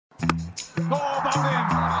Oh, that's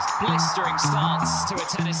in. Blistering starts to a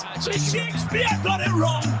tennis match. But Shakespeare got it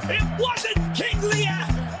wrong. It wasn't King Lear.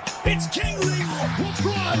 It's King Lear.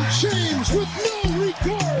 LeBron James with no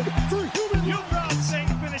regard for human. Yuvraj Singh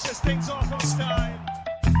finishes things off on style.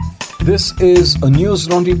 This is a News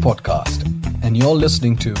Laundry podcast, and you're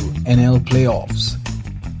listening to NL Playoffs.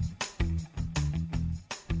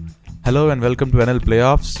 Hello and welcome to NL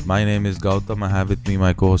Playoffs. My name is Gautam. I have with me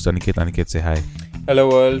my co-host Aniket. Aniket, say hi. Hello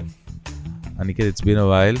world. Aniket, it's been a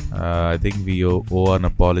while. I think we owe an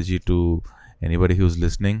apology to anybody who's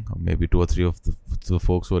listening, or maybe two or three of the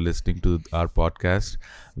folks who are listening to our podcast,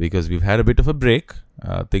 because we've had a bit of a break.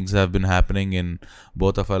 Things have been happening in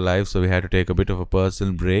both of our lives, so we had to take a bit of a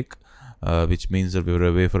personal break, which means that we were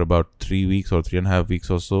away for about 3 weeks or 3.5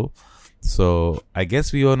 weeks or so. So I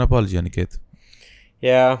guess we owe an apology, Aniket.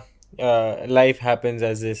 Yeah, life happens,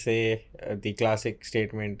 as they say. The classic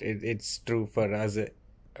statement. It's true for us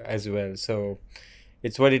as well. So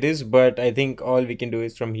it's what it is. But I think all we can do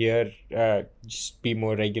is from here just be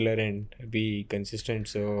more regular and be consistent.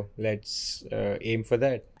 So let's aim for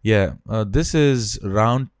that. Yeah, this is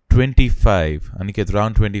round 25. Aniket,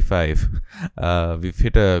 round 25. We've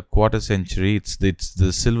hit a quarter century. It's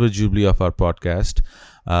the silver jubilee of our podcast,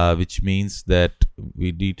 which means that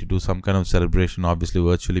we need to do some kind of celebration, obviously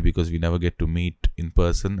virtually, because we never get to meet in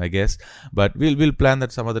person, I guess. But we'll plan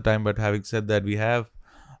that some other time. But having said that, we have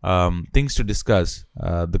things to discuss.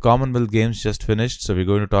 The Commonwealth Games just finished, so we're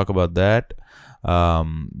going to talk about that.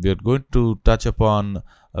 We're going to touch upon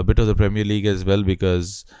a bit of the Premier League as well,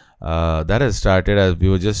 because that has started. As we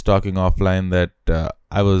were just talking offline, that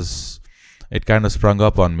it kind of sprung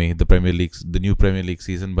up on me, the new Premier League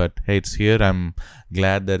season. But hey, it's here. I'm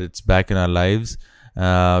glad that it's back in our lives.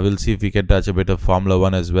 We'll see if we can touch a bit of Formula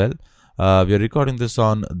 1 as well. We are recording this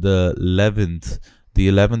on the 11th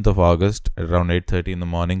of August at around 8:30 in the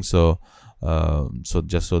morning. So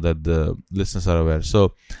just so that the listeners are aware.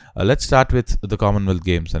 So let's start with the Commonwealth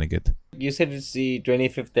Games, Aniket. You said it's the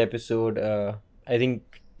 25th episode. I think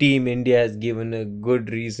Team India has given a good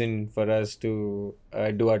reason for us to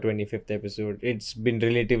do our 25th episode. It's been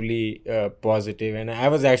relatively positive, and I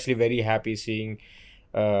was actually very happy seeing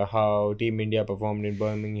how Team India performed in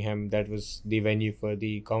Birmingham. That was the venue for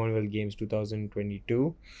the Commonwealth Games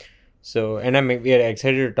 2022. So, and we are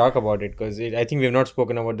excited to talk about it, because I think we have not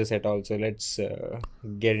spoken about this at all. So let's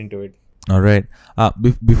get into it. All right.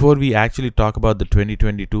 Before we actually talk about the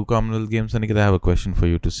 2022 Commonwealth Games, Aniket, I have a question for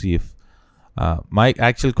you to see if my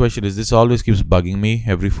actual question is, this always keeps bugging me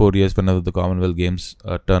every 4 years whenever the Commonwealth Games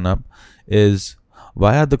turn up, is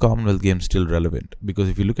why are the Commonwealth Games still relevant? Because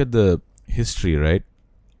if you look at the history, right?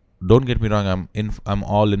 Don't get me wrong, I'm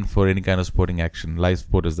all in for any kind of sporting action. Live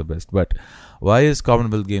sport is the best. But why is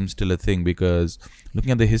Commonwealth Games still a thing? Because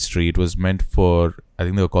looking at the history, it was meant for, I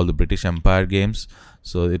think they were called the British Empire Games.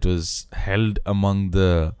 So it was held among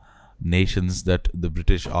the nations that the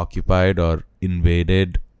British occupied or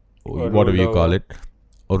invaded, or whatever you call it,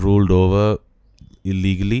 or ruled over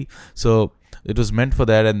illegally. So it was meant for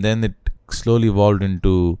that, and then it slowly evolved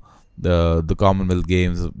into the Commonwealth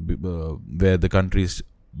Games, where the countries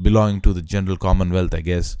belonging to the general Commonwealth, I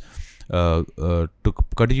guess,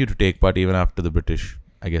 continue to take part even after the British,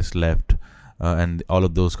 I guess, left, and all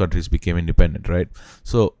of those countries became independent, right?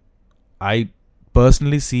 So I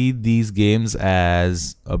personally see these games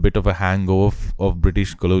as a bit of a hangover of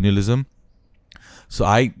British colonialism. So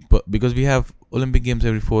because we have Olympic Games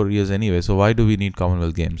every 4 years anyway, so why do we need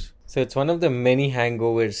Commonwealth Games? So it's one of the many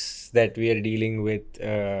hangovers that we are dealing with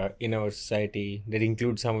in our society, that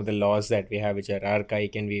includes some of the laws that we have, which are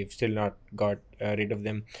archaic, and we've still not got rid of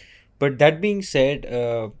them. But that being said,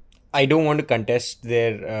 I don't want to contest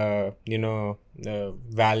their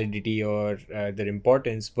validity or their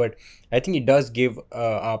importance, but I think it does give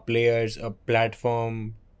our players a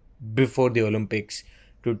platform before the Olympics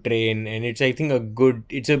to train, and it's, I think,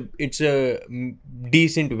 it's a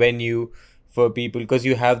decent venue for people, because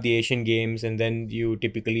you have the Asian Games, and then you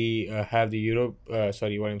typically have the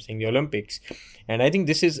the Olympics. And I think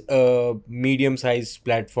this is a medium-sized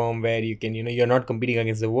platform where you can, you're not competing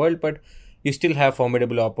against the world, but you still have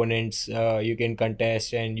formidable opponents. You can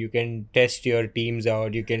contest, and you can test your teams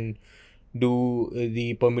out. You can do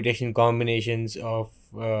the permutation combinations of,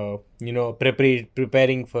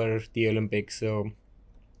 preparing for the Olympics. So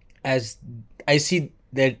as I see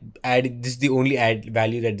that this is the only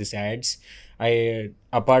value that this adds.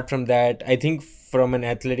 Apart from that, I think from an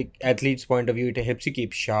athlete's point of view, it helps you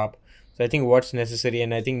keep sharp. So I think what's necessary,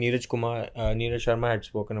 and I think Neeraj Sharma had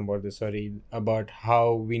spoken about this, about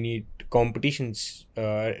how we need competitions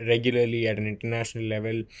regularly at an international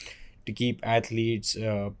level to keep athletes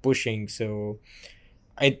pushing. So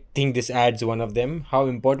I think this adds one of them. How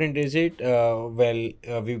important is it?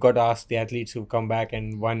 We've got to ask the athletes who come back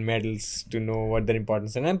and won medals to know what their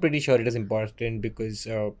importance. And I'm pretty sure it is important because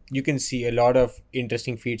you can see a lot of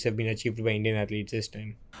interesting feats have been achieved by Indian athletes this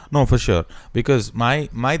time. No, for sure. Because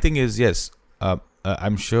my thing is, yes,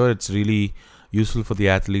 I'm sure it's really useful for the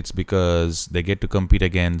athletes because they get to compete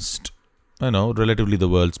against, relatively the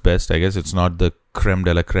world's best. I guess it's not the creme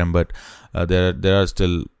de la creme, but there are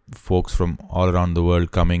still folks from all around the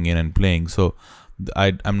world coming in and playing. So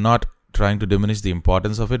I'm not trying to diminish the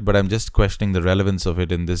importance of it, but I'm just questioning the relevance of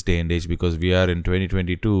it in this day and age because we are in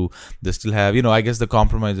 2022. They still have, I guess the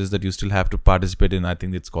compromise is that you still have to participate in, I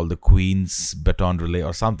think it's called the Queen's Baton Relay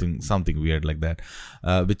or something weird like that,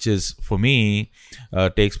 which is for me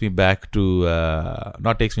takes me back to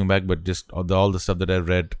not takes me back, but just all the stuff that I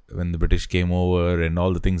read when the British came over and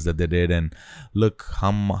all the things that they did. And look,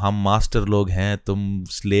 hum master log hain, tum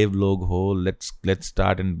slave log ho. Let's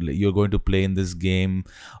start, and you're going to play in this game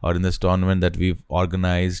or in this tournament that we've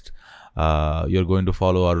organized. You're going to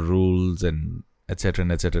follow our rules and etc.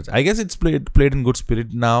 and etc. I guess it's played in good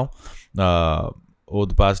spirit now over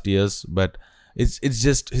the past years, but it's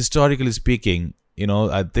just historically speaking,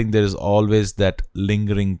 I think there is always that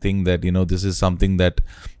lingering thing that this is something that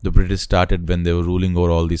the British started when they were ruling over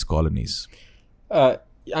all these colonies. I'm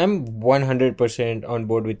 100% on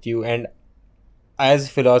board with you, and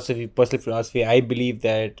as personal philosophy, I believe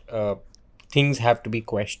that things have to be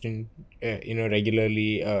questioned,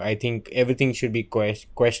 regularly. I think everything should be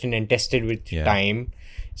questioned and tested with time.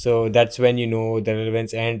 So that's when the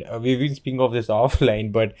relevance. And we've been speaking of this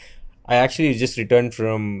offline, but I actually just returned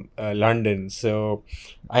from London. So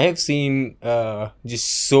I have seen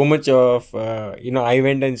just so much of, I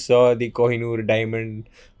went and saw the Kohinoor diamond,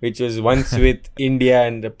 which was once with India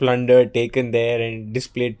and the plunder taken there and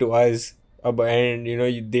displayed to us.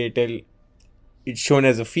 And, they tell it's shown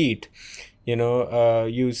as a feat.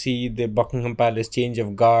 You see the Buckingham Palace change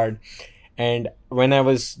of guard. And when I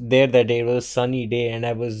was there that day, it was a sunny day, and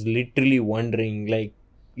I was literally wondering,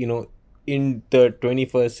 in the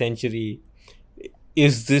 21st century,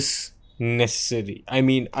 is this necessary? I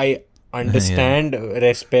mean, I understand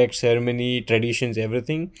respect, ceremony, traditions,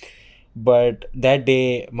 everything. But that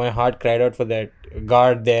day, my heart cried out for that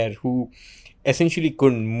guard there who essentially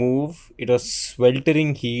couldn't move. It was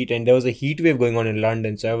sweltering heat, and there was a heat wave going on in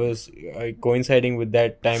London. So I was coinciding with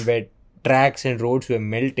that time where tracks and roads were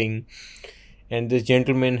melting, and this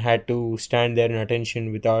gentleman had to stand there in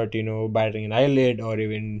attention without battering an eyelid or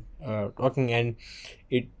even talking. And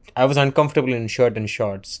I was uncomfortable in shirt and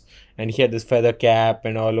shorts, and he had this feather cap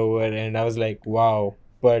and all over, and I was like, wow.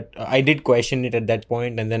 But I did question it at that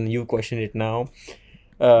point, and then you question it now.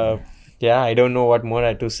 I don't know what more I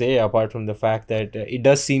have to say apart from the fact that it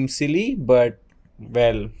does seem silly, but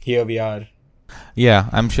well, here we are. Yeah,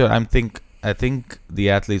 I'm sure. I think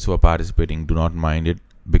the athletes who are participating do not mind it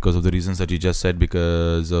because of the reasons that you just said.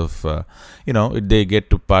 Because of they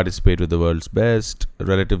get to participate with the world's best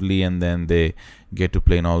relatively, and then they get to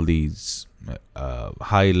play in all these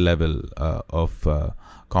high level of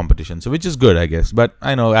competition, so which is good, I guess. But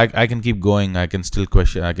I know I can keep going. I can still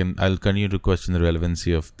question. I'll continue to question the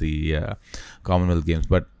relevancy of the Commonwealth Games.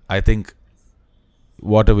 But I think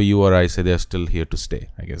whatever you or I say, they're still here to stay.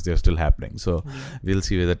 I guess they're still happening. So we'll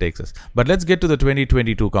see where that takes us. But let's get to the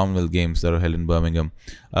 2022 Commonwealth Games that are held in Birmingham.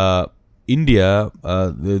 India,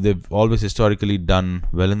 they've always historically done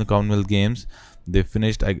well in the Commonwealth Games. They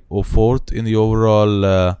finished 4th in the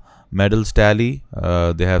overall medals tally.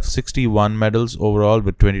 They have 61 medals overall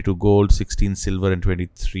with 22 gold, 16 silver and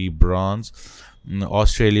 23 bronze.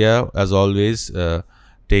 Australia, as always,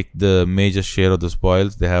 take the major share of the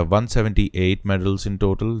spoils. They have 178 medals in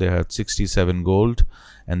total. They have 67 gold,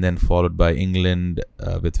 and then followed by England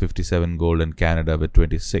with 57 gold and Canada with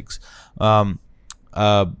 26.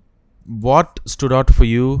 What stood out for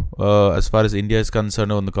you as far as India is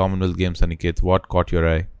concerned on the Commonwealth Games, Aniket? What caught your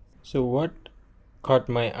eye? So what caught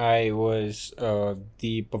my eye was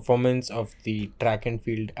the performance of the track and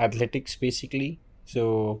field athletics, basically.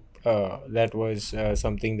 So that was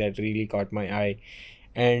something that really caught my eye.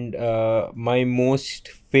 And my most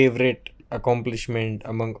favorite accomplishment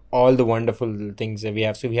among all the wonderful things that we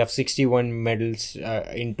have. So we have 61 medals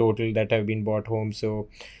in total that have been brought home. So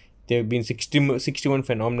there have been 61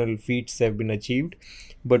 phenomenal feats that have been achieved.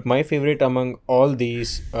 But my favorite among all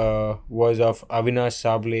these was of Avinash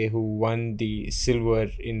Sable, who won the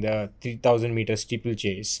silver in the 3,000 meter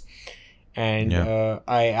steeplechase. And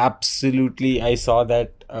I saw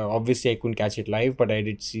that. Obviously, I couldn't catch it live, but I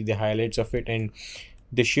did see the highlights of it. And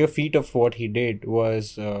the sheer feat of what he did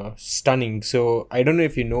was stunning. So I don't know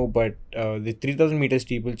if you know, but the 3,000 meter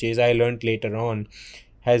steeplechase, I learned later on,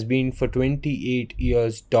 has been for 28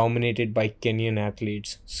 years dominated by Kenyan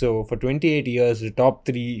athletes. So for 28 years, the top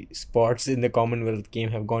 3 spots in the Commonwealth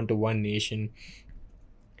game have gone to one nation.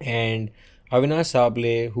 And Avinash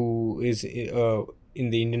Sable, who is in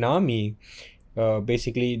the Indian Army,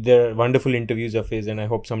 basically there are wonderful interviews of his, and I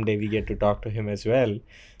hope someday we get to talk to him as well.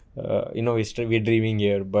 We're dreaming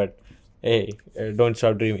here, but hey, don't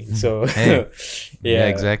stop dreaming. So Hey. Yeah,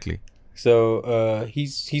 exactly. So he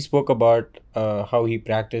spoke about how he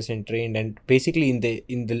practiced and trained, and basically in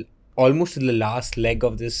the almost in the last leg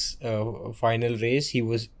of this final race, he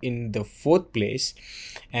was in the 4th place,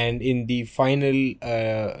 and in the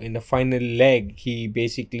final leg, he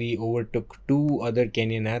basically overtook 2 other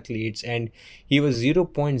Kenyan athletes, and he was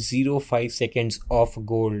 0.05 seconds off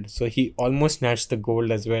gold. So he almost snatched the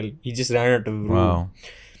gold as well. He just ran out of room. Wow.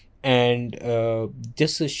 And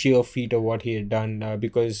just a sheer feat of what he had done,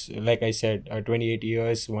 because like I said, 28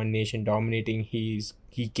 years, one nation dominating, he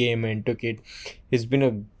came and took it. It's been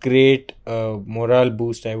a great morale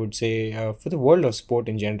boost, I would say, for the world of sport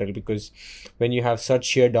in general, because when you have such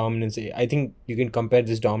sheer dominance, I think you can compare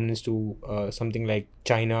this dominance to something like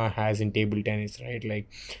China has in table tennis, right? Like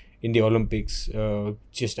in the Olympics,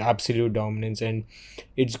 just absolute dominance. And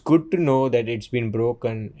it's good to know that it's been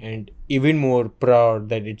broken, and even more proud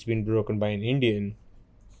that it's been broken by an Indian.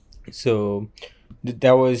 So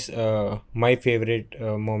that was my favorite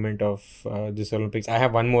moment of this Olympics. I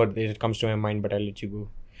have one more that comes to my mind, but I'll let you go.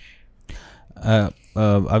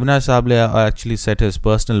 Avinash Sable actually set his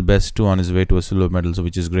personal best too on his way to a silver medal, so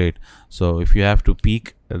which is great. So if you have to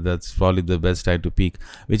peak, that's probably the best time to peak,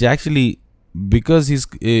 which actually, because he's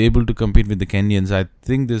able to compete with the Kenyans, I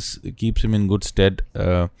think this keeps him in good stead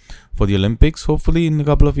for the Olympics, hopefully in a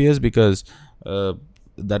couple of years, because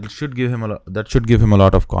that should give him a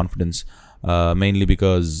lot of confidence, mainly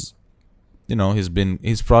because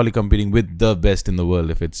he's probably competing with the best in the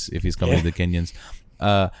world if he's competing with the Kenyans.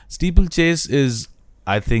 Steeplechase is,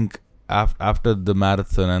 I think, after the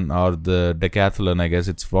marathon or the decathlon, I guess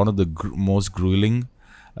it's one of the most grueling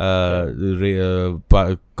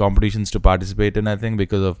competitions to participate in, I think,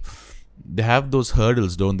 because of they have those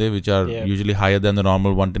hurdles, don't they, which are usually higher than the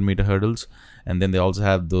normal 110 meter hurdles, and then they also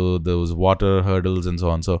have those water hurdles and so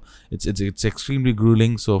on. So it's extremely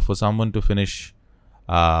grueling. So for someone to finish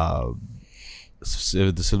the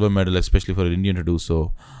silver medal, especially for an Indian to do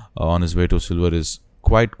so on his way to silver, is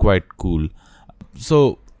quite cool.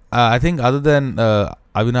 So I think other than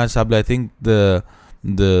Avinash Sable, I think the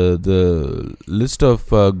list of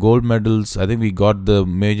gold medals, I think we got the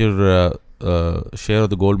major share of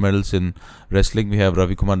the gold medals in wrestling. We have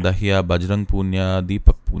Ravi Kumar Dahiya, Bajrang Punia,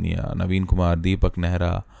 Deepak Punia, Naveen Kumar, Deepak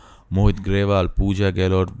Nehra, Mohit Grewal, Pooja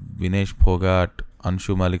Gehlot, Vinesh Phogat,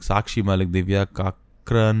 Anshu Malik, Sakshi Malik, Divya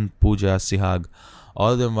Kakran, Pooja Sihag.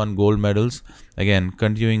 All of them won gold medals. Again,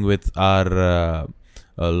 continuing with our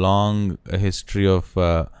long history of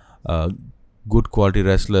good quality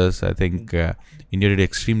wrestlers, I think India did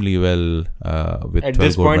extremely well with at 12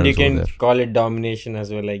 this gold point. You medals over can there. call it domination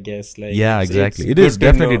as well, I guess. Like, Yeah, exactly. It good is to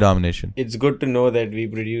definitely know- domination. It's good to know that we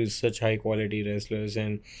produce such high quality wrestlers,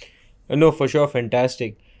 and no, for sure,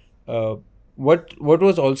 fantastic. What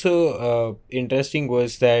was also interesting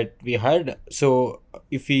was that we had, so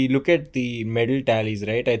if we look at the medal tallies,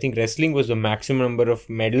 right, I think wrestling was the maximum number of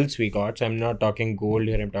medals we got. So I'm not talking gold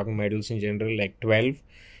here, I'm talking medals in general, like 12.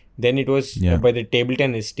 Then it was by the table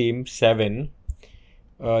tennis team, 7.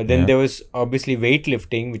 Then there was obviously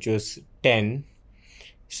weightlifting, which was 10.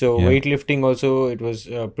 So weightlifting also, it was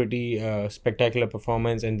a pretty spectacular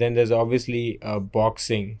performance. And then there's obviously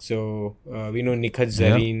boxing. So we know Nikhat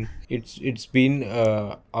Zareen. It's been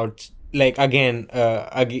out, like, again,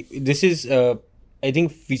 this is I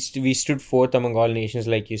think we stood 4th among all nations,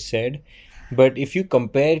 like you said. But if you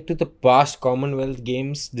compare it to the past Commonwealth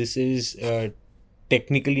Games, this is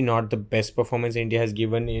technically not the best performance India has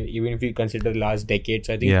given, even if you consider the last decade.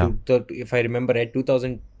 So I think if I remember right,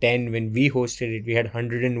 2010 when we hosted it, we had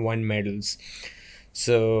 101 medals.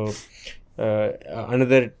 So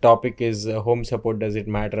another topic is home support. Does it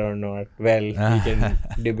matter or not? Well, we can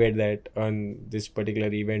debate that on this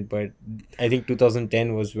particular event, but I think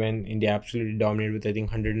 2010 was when India absolutely dominated with, I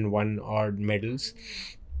think, 101 odd medals.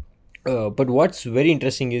 But what's very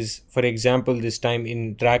interesting is, for example, this time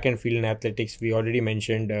in track and field and athletics, we already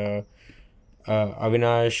mentioned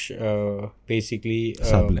Avinash, basically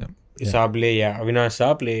Avinash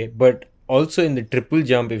Sable. But also in the triple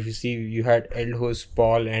jump, if you see, you had Eldhos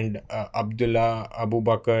Paul and Abdullah Abu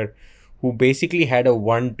Bakr, who basically had a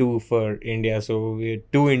 1-2 for India. So we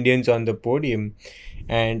had 2 Indians on the podium.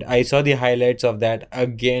 And I saw the highlights of that.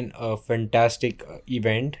 Again, a fantastic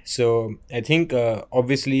event. So I think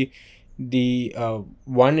obviously the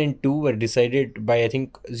 1 and 2 were decided by I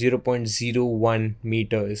think 0.01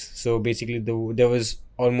 meters. So basically there was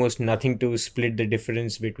almost nothing to split the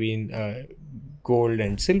difference between gold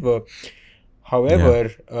and silver.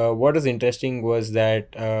 However, what was interesting was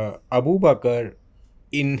that Abu Bakr,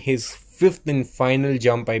 in his 5th and final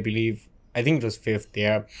jump, I believe, I think it was 5th,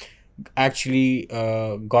 yeah, actually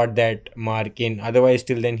got that mark in. Otherwise,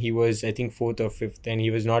 till then he was, I think, 4th or 5th, and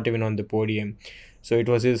he was not even on the podium. So it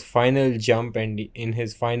was his final jump, and in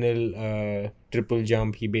his final triple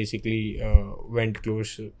jump, he basically went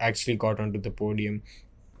close, actually got onto the podium.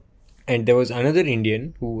 And there was another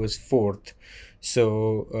Indian who was 4th.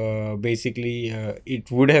 So basically,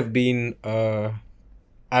 it would have been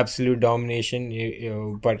absolute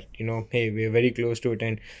domination, but hey, we're very close to it,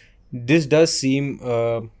 and this does seem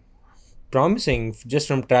promising just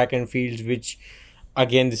from track and fields, which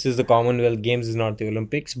again, this is the Commonwealth Games, is not the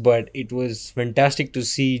Olympics, but it was fantastic to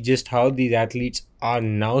see just how these athletes are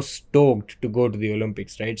now stoked to go to the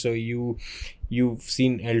Olympics, right? So you've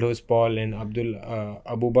seen Eldhos Paul and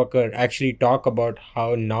Abu Bakr actually talk about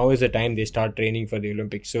how now is the time they start training for the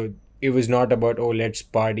Olympics. So it was not about, oh, let's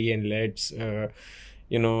party and let's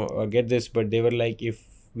get this, but they were like, if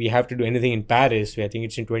we have to do anything in Paris, I think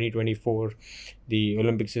it's in 2024, the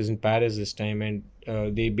Olympics is in Paris this time, and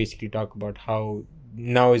they basically talk about how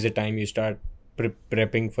now is the time you start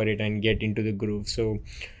prepping for it and get into the groove. So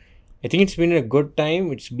I think it's been a good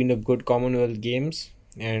time. It's been a good Commonwealth Games,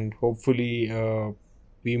 and hopefully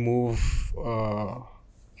we move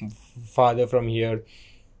farther from here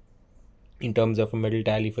in terms of a medal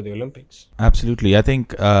tally for the Olympics. Absolutely. I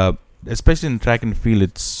think especially in track and field,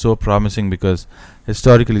 it's so promising because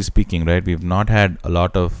historically speaking, right, we've not had a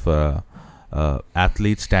lot of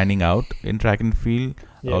athletes standing out in track and field.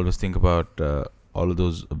 I always think about all of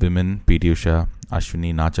those women, P.T. Usha,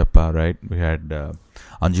 Ashwini, Nachappa, right? We had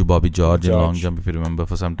Anju Bobby George in long jump, if you remember,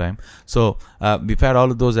 for some time. So we've had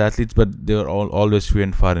all of those athletes, but they were always few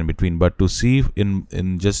and far in between. But to see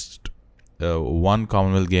in just one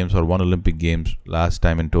Commonwealth Games or one Olympic Games last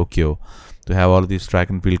time in Tokyo, to have all of these track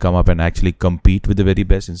and field come up and actually compete with the very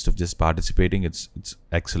best instead of just participating, it's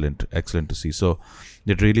excellent to see. So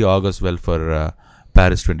it really augurs well for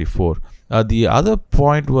Paris 24. The other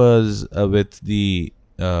point was with the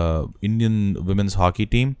Indian women's hockey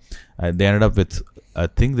team. They ended up with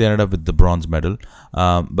the bronze medal.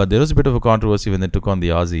 But there was a bit of a controversy when they took on the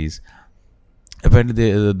Aussies.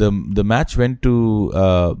 Apparently, the match went to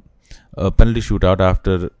a penalty shootout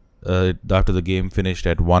after the game finished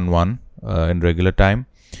at 1-1 in regular time.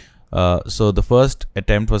 So the first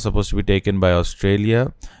attempt was supposed to be taken by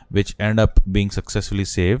Australia, which ended up being successfully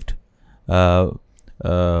saved by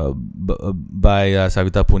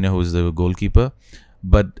Savita Punia, who is the goalkeeper.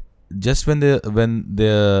 But just when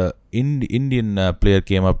the Indian player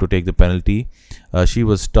came up to take the penalty, she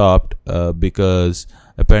was stopped because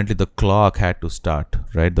apparently the clock had to start.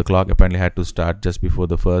 Right, the clock apparently had to start just before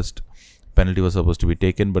the first penalty was supposed to be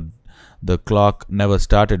taken, but the clock never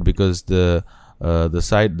started because the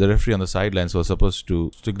referee on the sidelines was supposed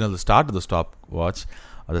to signal the start of the stopwatch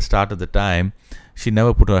or the start of the time. She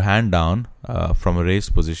never put her hand down from a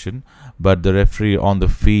raised position, but the referee on the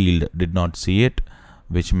field did not see it,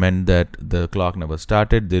 which meant that the clock never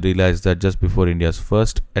started. They realized that just before India's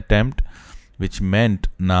first attempt, which meant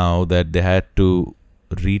now that they had to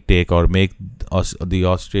retake or make the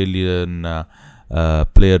Australian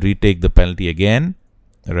player retake the penalty again,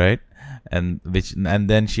 right? And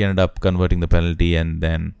then she ended up converting the penalty, and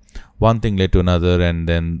then one thing led to another, and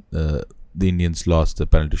then the Indians lost the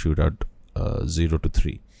penalty shootout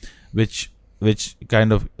 0-3, which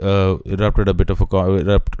kind of erupted a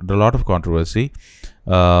lot of controversy.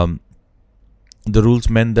 The rules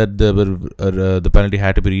meant that the penalty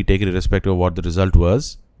had to be retaken irrespective of what the result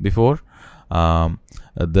was before.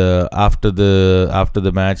 After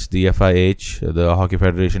the match, the FIH, the Hockey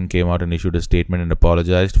Federation, came out and issued a statement and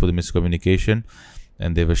apologized for the miscommunication,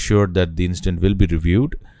 and they've assured that the incident will be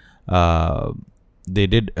reviewed. They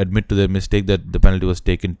did admit to their mistake that the penalty was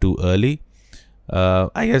taken too early.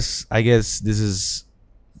 I guess this is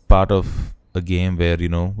part of a game where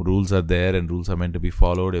rules are there and rules are meant to be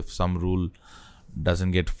followed. If some rule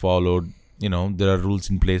doesn't get followed, there are rules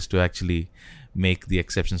in place to actually make the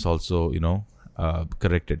exceptions also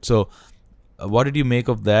corrected. So what did you make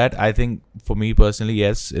of that? I think for me personally,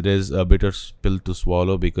 yes, it is a bitter pill to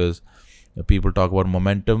swallow because people talk about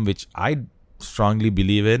momentum, which I strongly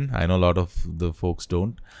believe in. I know a lot of the folks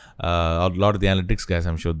don't. A lot of the analytics guys,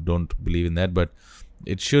 I'm sure, don't believe in that. But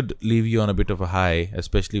it should leave you on a bit of a high,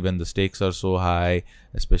 especially when the stakes are so high,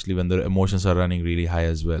 especially when the emotions are running really high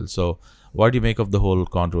as well. So, what do you make of the whole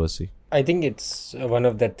controversy? I think it's one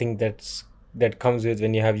of that thing that comes with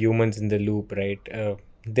when you have humans in the loop, right?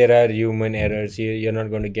 There are human errors. You're not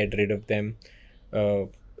going to get rid of them.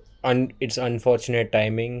 It's unfortunate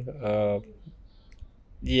timing.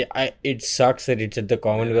 It sucks that it's at the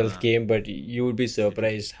Commonwealth game, but you would be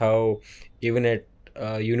surprised how even at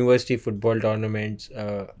university football tournaments,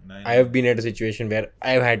 I have been at a situation where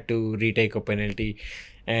I've had to retake a penalty,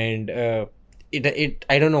 and it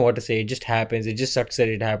I don't know what to say. It just happens. It just sucks that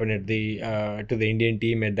it happened at the to the Indian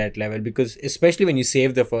team at that level, because especially when you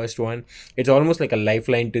save the first one, it's almost like a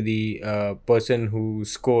lifeline to the person who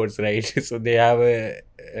scores, right? So they have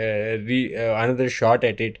another shot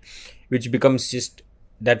at it, which becomes just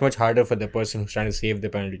that much harder for the person who's trying to save the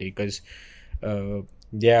penalty. Because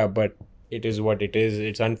but it is what it is.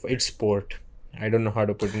 It's sport. I don't know how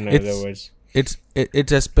to put it in other words. It's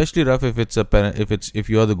especially rough if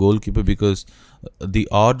you are the goalkeeper, because the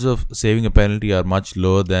odds of saving a penalty are much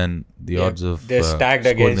lower than the odds of they're stacked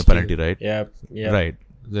scoring against a penalty, you. right? Yeah. Right.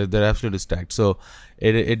 They're absolutely stacked. So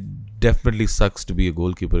it definitely sucks to be a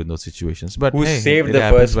goalkeeper in those situations. But who saved the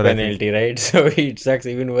first penalty, right? So it sucks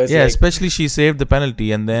even worse. Yeah, especially she saved the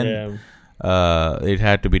penalty and then it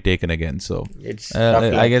had to be taken again. So it's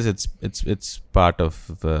I guess it's part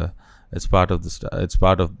of it's part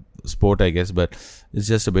of sport, I guess, but it's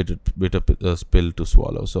just a bit of a pill to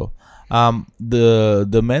swallow. So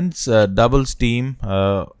the men's doubles team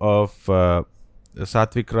of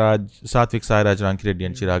Satvik Sairaj, Ranki Reddy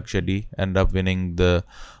and Chirag Shetty end up winning the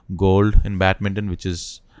gold in badminton, which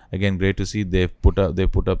is again great to see. They put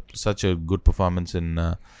up such a good performance in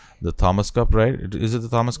the Thomas Cup, right? Is it the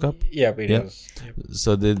Thomas Cup? Yeah, it is. Yep.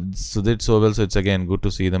 So they did so well. So it's again good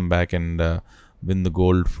to see them back and win the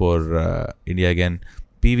gold for India again.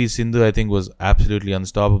 PV Sindhu, I think, was absolutely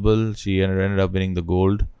unstoppable. She ended up winning the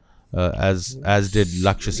gold, as did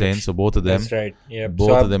Lakshya Sen. So both of them, that's right. Yeah,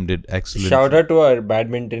 both of them did excellent. Shout out to our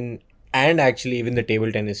badminton and actually even the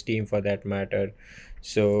table tennis team for that matter.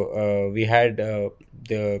 So we had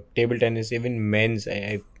the table tennis, even men's.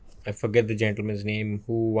 I forget the gentleman's name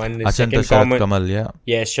who won his second Sharat Kamal,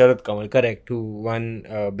 Yes, Sharat Kamal, correct. Who won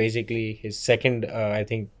basically his second, I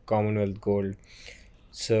think, Commonwealth gold.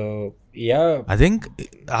 So yeah, I think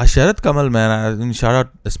Sharat Kamal, man, I mean, shout out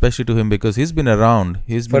especially to him because he's been around.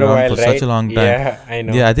 He's been around for such a long time. Yeah, I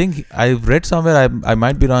know. Yeah, I think I've read somewhere, I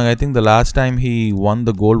might be wrong. I think the last time he won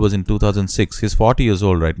the gold was in 2006. He's 40 years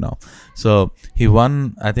old right now. So he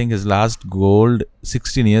won, I think, his last gold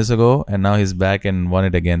 16 years ago, and now he's back and won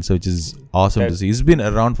it again. So which is awesome to see. He's been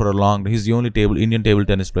around for a long. He's the only Indian table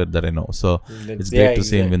tennis player that I know. So it's great to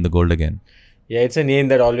see him win the gold again. Yeah, it's a name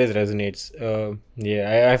that always resonates.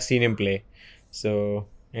 I've seen him play. So,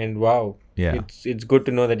 and wow. Yeah. It's good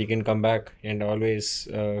to know that you can come back, and always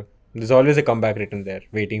there's always a comeback written there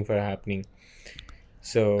waiting for happening.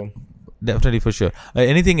 So definitely, for sure.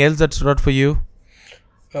 Anything else that stood out for you?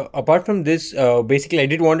 Apart from this, basically I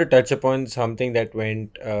did want to touch upon something that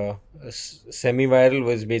went semi-viral,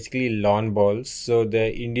 was basically lawn balls. So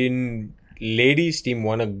the Indian ladies team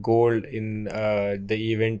won a gold in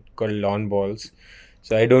the event called lawn balls.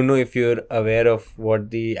 So I don't know if you're aware of what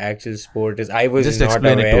the actual sport is. I was just not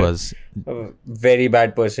explain aware. It to us. Very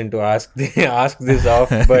bad person to ask this off,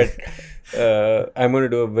 but I'm going to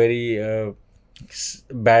do a very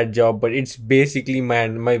bad job. But it's basically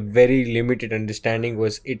my very limited understanding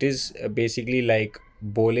was it is basically like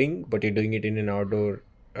bowling, but you're doing it in an outdoor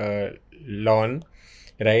lawn,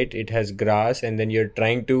 right? It has grass, and then you're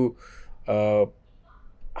trying to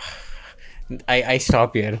I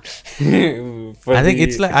stop here. I think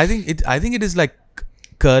it is like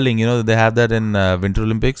curling. You know, they have that in Winter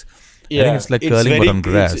Olympics. Yeah, I think it's like curling but on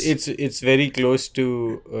grass. It's very close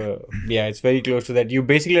to it's very close to that. You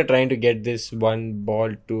basically are trying to get this one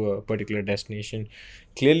ball to a particular destination.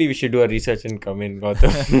 Clearly, we should do a research and come in,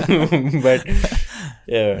 Gautam. But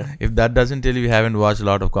yeah, if that doesn't tell you haven't watched a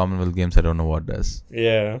lot of Commonwealth games, I don't know what does.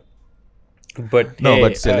 Yeah. But no, hey,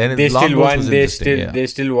 but still, they still won. They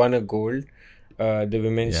still won a gold. The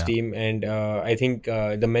women's team, and I think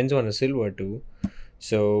the men's won a silver too.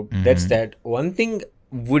 So that's that. One thing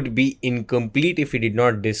would be incomplete if we did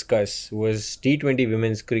not discuss was T20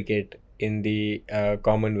 women's cricket in the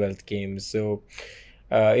Commonwealth Games. So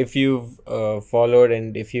if you've followed,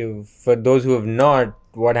 and for those who have not,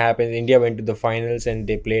 what happened? India went to the finals and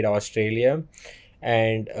they played Australia,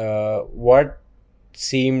 and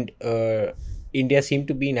India seemed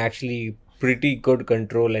to be in actually pretty good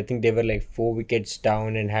control. I think they were like 4 wickets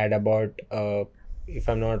down and had about, if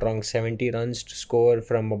I'm not wrong, 70 runs to score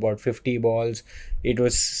from about 50 balls. It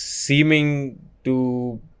was seeming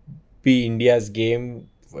to be India's game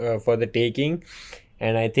for the taking.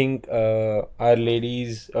 And I think our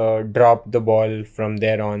ladies dropped the ball from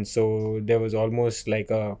there on. So there was almost like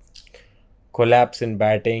a collapse in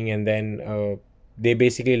batting, and then they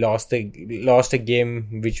basically lost a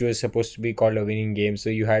game which was supposed to be called a winning game. So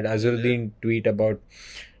you had Azharuddin tweet about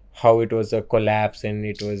how it was a collapse and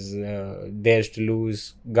it was theirs to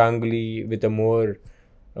lose. Ganguly with a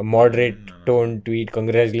moderate tone tweet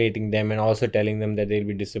congratulating them and also telling them that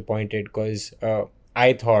they'll be disappointed because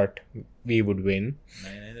I thought we would win,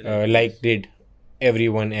 like did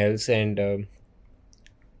everyone else, and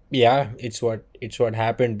yeah, it's what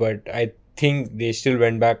happened. But I think they still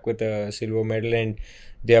went back with a silver medal, and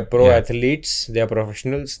they are pro athletes, they are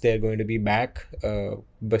professionals, they are going to be back,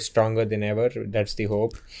 but stronger than ever. That's the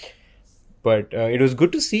hope. But it was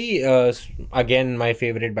good to see again my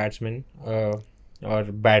favorite batsman or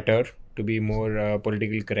batter, to be more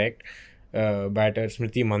politically correct, batter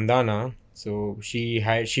Smriti Mandhana. So she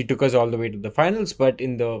took us all the way to the finals, but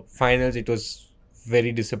in the finals it was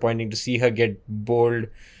very disappointing to see her get bowled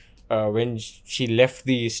when she left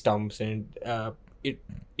the stumps, and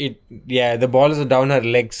the ball was down her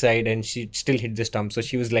leg side and she still hit the stump. So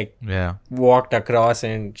she was like walked across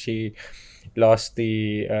and she lost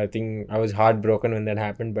the thing. I was heartbroken when that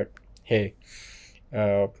happened, but hey,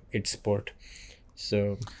 it's sport.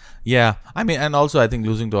 So yeah, I mean, and also I think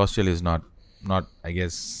losing to Australia is not I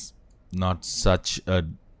guess not such a,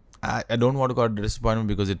 I don't want to call it a disappointment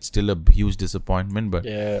because it's still a huge disappointment, but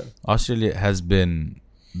Australia has been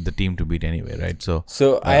the team to beat anyway, right? So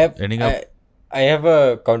I have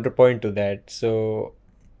a counterpoint to that. So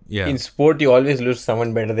in sport you always lose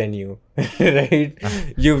someone better than you, right?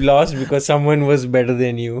 You've lost because someone was better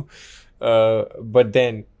than you, but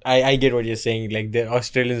then I get what you're saying. Like, the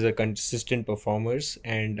Australians are consistent performers,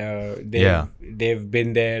 and they've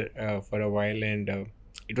been there for a while, and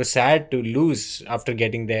it was sad to lose after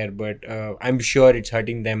getting there, but I'm sure it's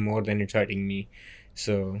hurting them more than it's hurting me.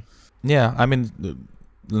 So yeah, I mean,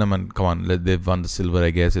 Lemon, come on, they've won the silver.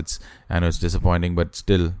 I guess I know it's disappointing, but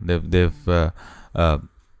still they've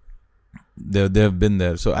been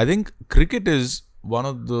there. So I think cricket is one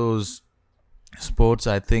of those sports.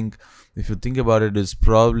 I think if you think about it, is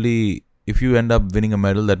probably, if you end up winning a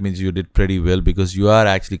medal, that means you did pretty well because you are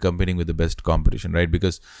actually competing with the best competition, right?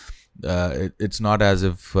 Because it's not as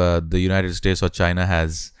if the United States or China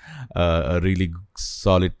has a really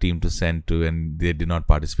solid team to send to, and they did not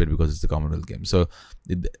participate because it's the Commonwealth Games. So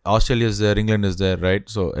Australia is there, England is there, right?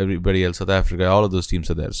 So everybody else, South Africa, all of those teams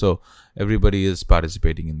are there. So everybody is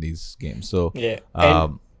participating in these games. So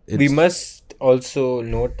and we must also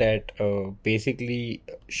note that basically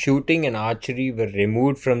shooting and archery were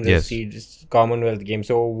removed from the Commonwealth Games.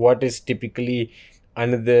 So what is typically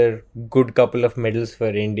another good couple of medals for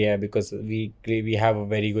India, because we have a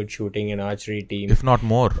very good shooting and archery team, if not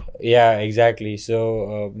more. Yeah, exactly.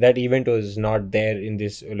 So that event was not there in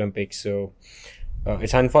this Olympics. So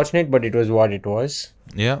it's unfortunate, but it was what it was.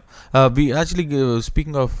 Yeah. We actually,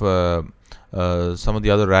 speaking of some of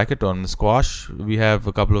the other racket on squash, we have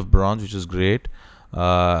a couple of bronze, which is great.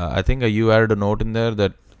 I think you added a note in there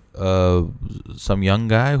that some young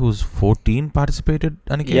guy who's 14 participated,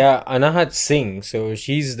 Aniket? Yeah, Anahat Singh. So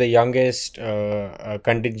she's the youngest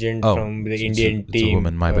contingent from the Indian team. It's a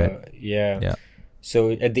woman, my bad. Yeah.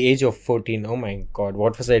 So at the age of 14, oh my God,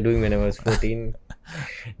 what was I doing when I was 14?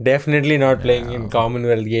 Definitely not playing in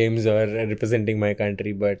Commonwealth Games or representing my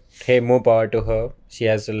country, but hey, more power to her. She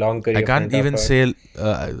has a long career. I can't even say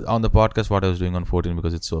on the podcast what I was doing on 14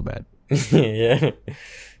 because it's so bad. Yeah.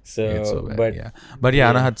 So bad, but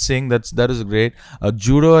Anahat Singh, that is great.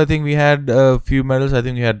 Judo, I think we had a few medals. I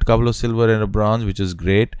think we had a couple of silver and a bronze, which is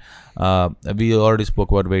great. We already spoke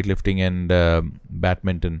about weightlifting and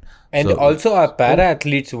badminton, and also our para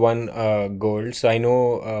athletes won gold. So I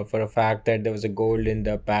know for a fact that there was a gold in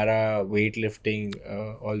the para weightlifting.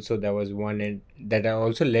 Also there was one, and that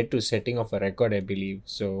also led to setting of a record, I believe.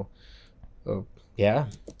 So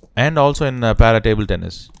and also in para table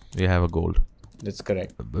tennis we have a gold. That's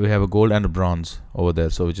correct. We have a gold and a bronze over there,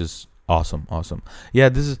 so which is awesome. Yeah,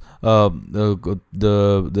 this is the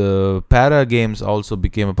para games also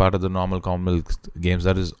became a part of the normal Commonwealth Games.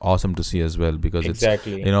 That is awesome to see as well, because it's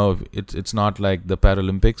not like the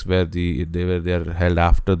Paralympics where they are held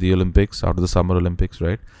after the Olympics, after the Summer Olympics,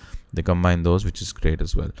 right? They combine those, which is great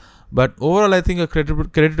as well. But overall, I think a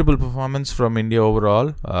creditable performance from India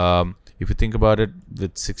overall. If you think about it,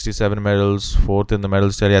 with 67 medals, fourth in the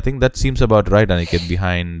medals tally, I think that seems about right, Aniket,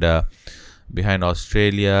 behind behind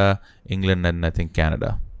Australia, England, and I think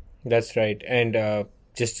Canada. That's right. And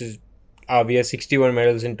we have 61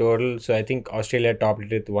 medals in total. So I think Australia topped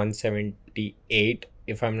it with 178,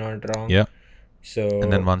 if I'm not wrong. Yeah. So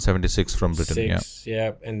And then 176 from Britain.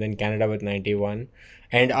 yeah. And then Canada with 91.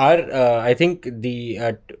 And I think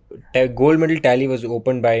the gold medal tally was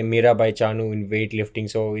opened by Mirabai Chanu in weightlifting.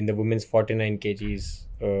 So in the women's 49 kgs.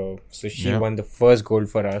 So she won the first gold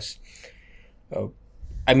for us.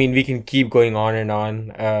 I mean, we can keep going on and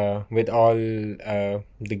on with all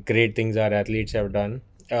the great things our athletes have done.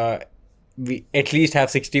 We at least have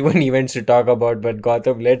 61 events to talk about. But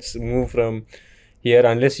Gautam, let's move from here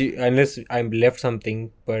unless I'm left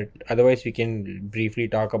something. But otherwise, we can briefly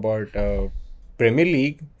talk about Premier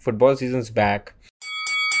League. Football season's back.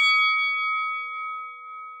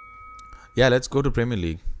 Yeah, let's go to Premier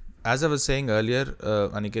League. As I was saying earlier,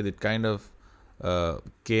 Aniket, it kind of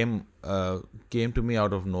came to me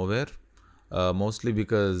out of nowhere, mostly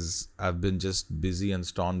because I've been just busy and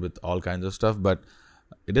stormed with all kinds of stuff. But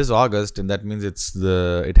it is August, and that means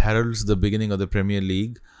it heralds the beginning of the Premier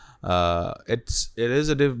League. It is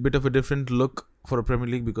a bit of a different look for a Premier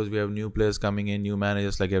League because we have new players coming in, new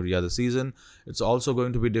managers like every other season. It's also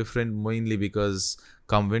going to be different mainly because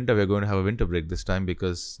come winter, we're going to have a winter break this time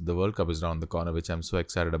because the World Cup is around the corner, which I'm so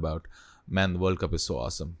excited about. Man, the World Cup is so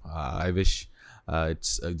awesome. I wish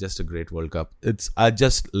it's just a great World Cup. I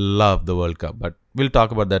just love the World Cup, but we'll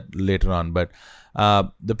talk about that later on. But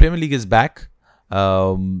the Premier League is back,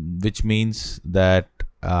 which means that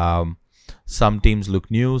some teams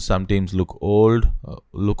look new, some teams look old.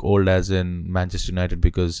 Look old as in Manchester United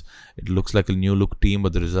because it looks like a new look team,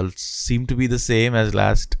 but the results seem to be the same as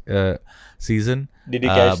last season. Did you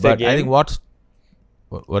catch the game? I think what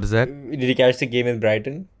is that? Did you catch the game in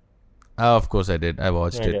Brighton? Of course I did. I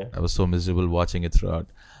watched it. I was so miserable watching it throughout.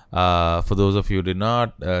 For those of you who did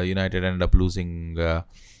not, United ended up losing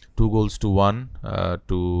 2-1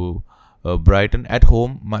 to Brighton at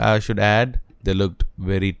home. I should add, they looked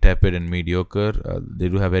very tepid and mediocre. They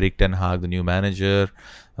do have Erik ten Hag, the new manager.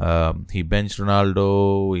 He benched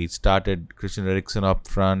Ronaldo. He started Christian Eriksen up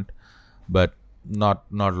front, but not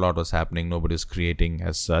a lot was happening. Nobody was creating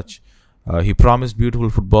as such. He promised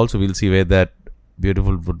beautiful football, so we'll see where that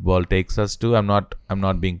beautiful football takes us to. I'm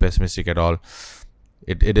not being pessimistic at all.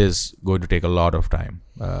 It is going to take a lot of time.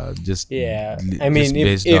 I mean,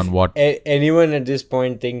 if anyone at this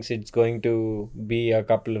point thinks it's going to be a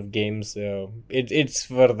couple of games, it's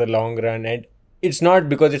for the long run, and it's not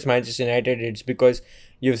because it's Manchester United. It's because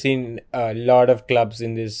you've seen a lot of clubs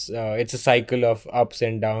in this. It's a cycle of ups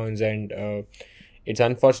and downs, and it's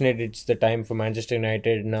unfortunate. It's the time for Manchester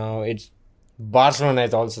United now. It's Barcelona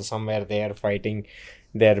is also somewhere there fighting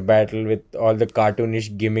their battle with all the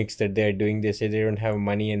cartoonish gimmicks that they're doing. They say they don't have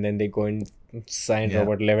money, and then they go and sign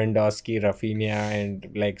Robert Lewandowski, Rafinha, and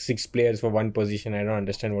like 6 players for one position. I don't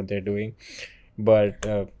understand what they're doing, but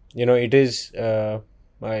it is I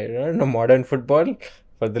don't know, modern football,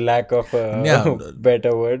 for the lack of a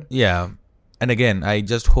better word. Yeah, and again, I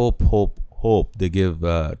just hope they give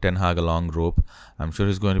Ten Hag a long rope. I'm sure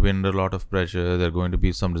he's going to be under a lot of pressure. There are going to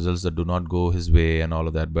be some results that do not go his way and all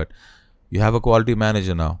of that, but you have a quality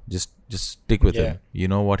manager now. Just stick with him. You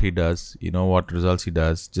know what he does. You know what results he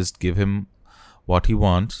does. Just give him what he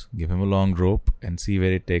wants. Give him a long rope and see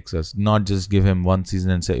where it takes us. Not just give him one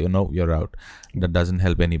season and say, you're out. That doesn't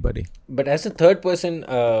help anybody. But as a third person,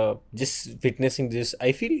 just witnessing this,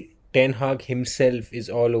 I feel Ten Hag himself is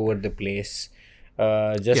all over the place.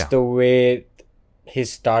 The way he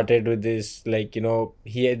started with this,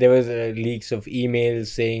 there was leaks of emails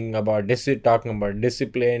saying about talking about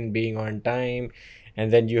discipline, being on time,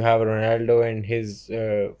 and then you have Ronaldo and his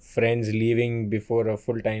friends leaving before a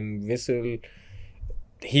full-time whistle.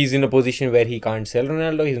 He's in a position where he can't sell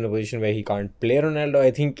Ronaldo. He's in a position where he can't play Ronaldo.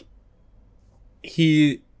 I think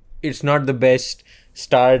it's not the best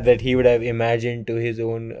start that he would have imagined to his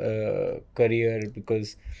own career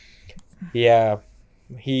because,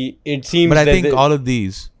 it seems. But I think all of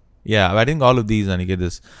these, Aniket,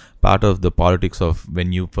 is part of the politics of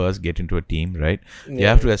when you first get into a team, right? You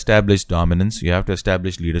have to establish dominance. You have to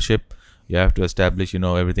establish leadership. You have to establish,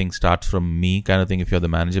 everything starts from me kind of thing if you're the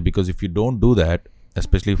manager. Because if you don't do that,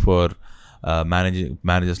 especially for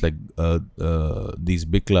managers like these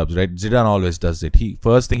big clubs, right? Zidane always does it.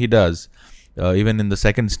 First thing he does, even in the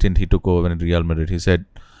second stint he took over in Real Madrid, he said,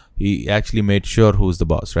 he actually made sure who's the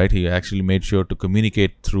boss, right? He actually made sure to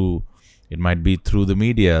communicate through, it might be through the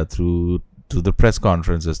media, through the press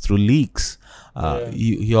conferences, through leaks.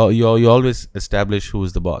 You always establish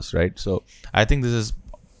who's the boss, right? So I think this is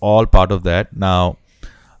all part of that. Now,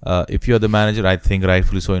 if you're the manager, I think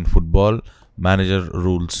rightfully so in football, manager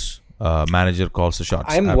rules manager calls the shots.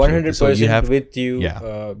 I'm Absolutely. 100% So you have, with you.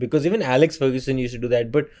 yeah. Because even Alex Ferguson used to do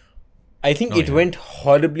that. But I think it yeah. went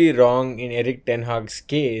horribly wrong in Erik Ten Hag's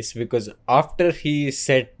case, because after he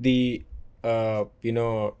set the, tone,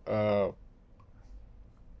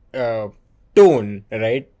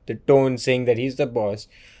 right? The tone saying that he's the boss.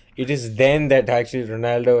 It is then that actually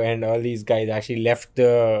Ronaldo and all these guys actually left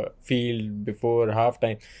the field before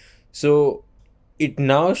halftime. So it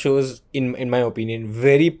now shows, in my opinion,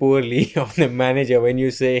 very poorly on the manager when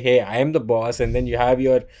you say, hey, I am the boss, and then you have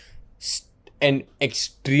your and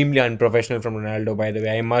extremely unprofessional from Ronaldo, by the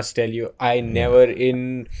way. I must tell you, I never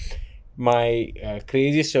in my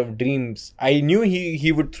craziest of dreams, I knew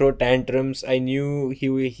he would throw tantrums. I knew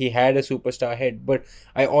he had a superstar head, but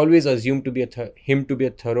I always assumed to be him to be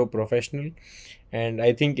a thorough professional. And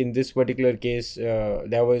I think in this particular case,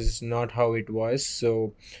 that was not how it was.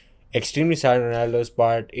 So extremely sad on Ronaldo's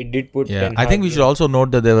part. It did put Yeah, Ten I think Hag we should also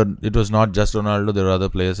note that it was not just Ronaldo. There were other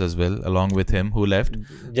players as well along with him who left.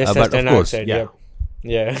 just as but Ten of Hag course, said. yeah.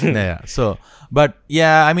 Yeah. Yeah. So, but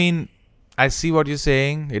yeah, I mean, I see what you're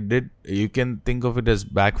saying. You can think of it as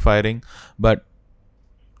backfiring, but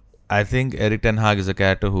I think Erik Ten Hag is a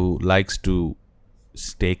character who likes to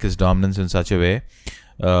stake his dominance in such a way,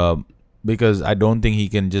 because I don't think he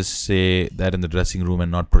can just say that in the dressing room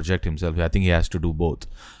and not project himself. I think he has to do both.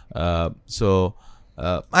 I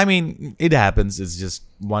mean, it happens. It's just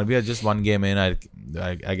we are just one game in.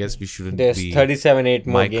 I guess we shouldn't There's be 8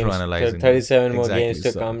 more games. microanalyzing. 37 more Exactly, games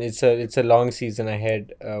to so- come. It's a long season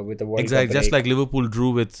ahead with the World Exactly, Cup just break. like Liverpool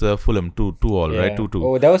drew with Fulham 2-2 Yeah. right? 2-2.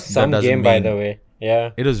 Oh, that was some doesn't game, by mean- the way.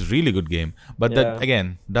 Yeah. It was really good game, but Yeah. that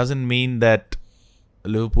again doesn't mean that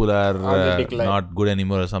Liverpool are On the decline. not good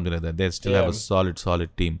anymore or something like that. They still have Yeah. a solid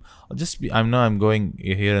team. I'm going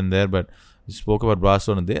here and there, but we spoke about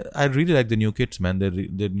Barcelona. I really like the new kits, man.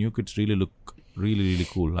 The new kits really look really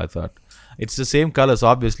cool. I thought it's the same colors,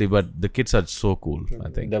 obviously, but the kits are so cool. I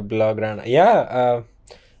think. The Blaugrana. Yeah.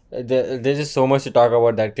 There's just so much to talk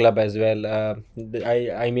about that club as well. I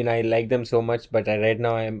mean, I like them so much, but right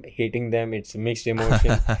now I'm hating them. It's mixed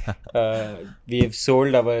emotion. We've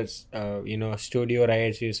sold our, studio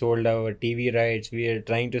rights. We sold our TV rights. We are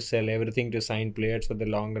trying to sell everything to sign players for the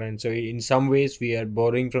long run. So in some ways, we are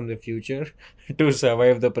borrowing from the future to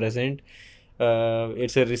survive the present.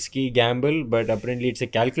 It's a risky gamble, but apparently it's a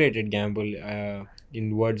calculated gamble.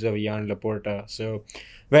 In words of Jan Laporta. So,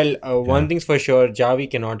 well, one thing's for sure, Javi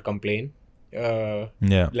cannot complain.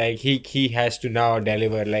 Yeah. Like he has to now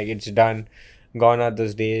deliver. Like it's done. Gone are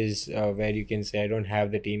those days where you can say I don't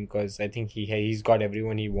have the team, because I think he's got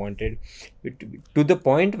everyone he wanted. To the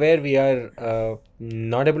point where we are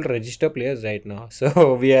not able to register players right now.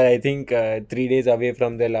 So we are, I think, 3 days away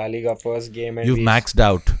from the La Liga first game, and You've maxed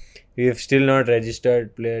out. we have still not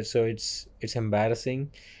registered players. So it's embarrassing.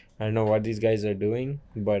 I don't know what these guys are doing,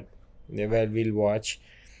 but we'll watch.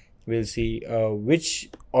 We'll see.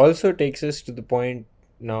 Which also takes us to the point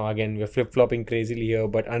now. Again, we're flip-flopping crazily here,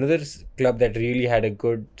 but another club that really had a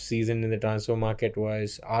good season in the transfer market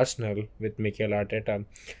was Arsenal with Mikel Arteta.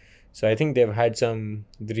 So I think they've had some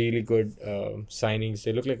really good signings.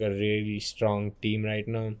 They look like a really strong team right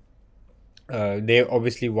now. They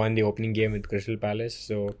obviously won the opening game with Crystal Palace,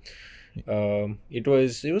 so it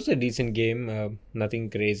was a decent game, nothing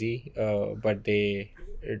crazy, but they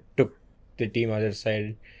took the team other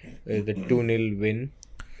side, the 2-0 win.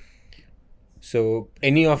 So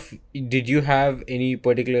did you have any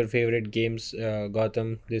particular favorite games,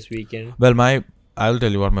 Gotham, this weekend? Well, I'll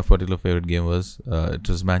tell you what my particular favorite game was. It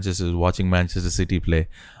was watching Manchester City play.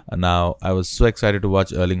 Now, I was so excited to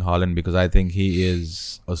watch Erling Haaland because I think he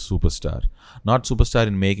is a superstar. Not superstar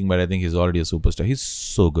in making, but I think he's already a superstar. He's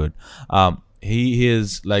so good. He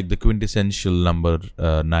is like the quintessential number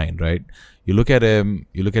 9, right? You look at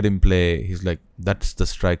him play, he's like, that's the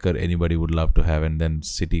striker anybody would love to have, and then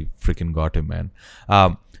City freaking got him,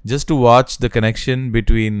 man. Just to watch the connection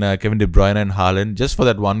between Kevin De Bruyne and Haaland, just for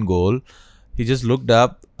that one goal, he just looked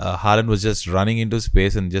up, Haaland was just running into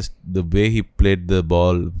space, and just the way he played the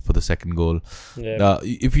ball for the second goal. Yeah.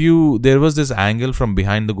 There was this angle from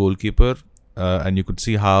behind the goalkeeper, and you could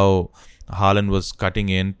see how Haaland was cutting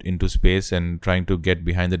into space and trying to get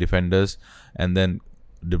behind the defenders, and then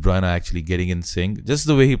De Bruyne actually getting in sync. Just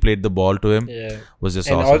the way he played the ball to him was just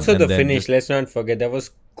and awesome. Also and the then finish, let's not forget, that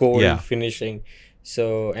was cold finishing.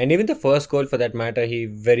 So, and even the first goal for that matter, he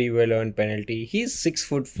very well earned penalty. He's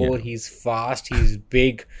 6'4", he's fast, he's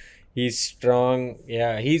big, he's strong.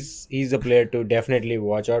 Yeah, he's a player to definitely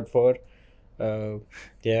watch out for.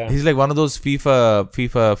 Yeah. He's like one of those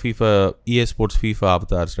FIFA EA Sports FIFA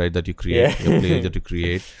avatars, right? That you create, Yeah. your players that you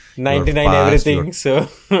create. 99 Your fast, everything. your- So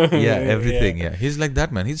yeah, everything. Yeah. He's like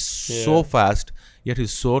that, man. He's so Yeah. fast, yet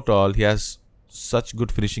he's so tall. He has such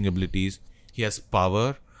good finishing abilities. He has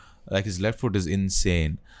power. Like his left foot is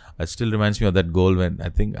insane. It still reminds me of that goal when I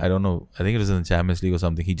think it was in the Champions League or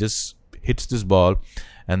something. He just hits this ball,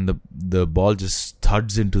 and the ball just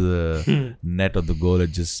thuds into the net of the goal.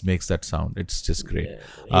 It just makes that sound. It's just great.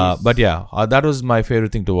 But yeah, that was my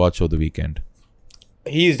favorite thing to watch over the weekend.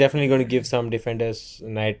 He's definitely going to give some defenders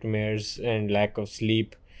nightmares and lack of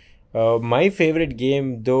sleep. My favorite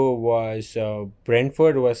game though was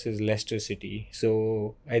Brentford versus Leicester City.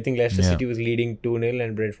 So I think Leicester Yeah. City was leading 2-0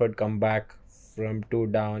 and Brentford come back from 2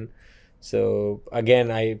 down. So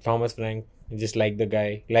again, Thomas Frank, just like the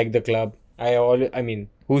guy, like the club. I mean,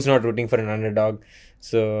 who's not rooting for an underdog?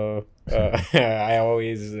 So I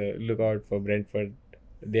always look out for Brentford.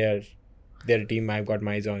 They're a team I've got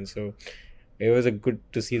my eyes on. So it was a good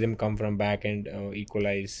to see them come from back and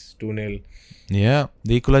equalize 2-0. Yeah,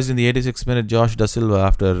 they equalized in the 86th minute. Josh Da Silva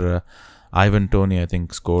after Ivan Toney, I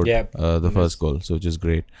think, scored the first goal, so which is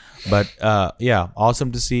great. But yeah,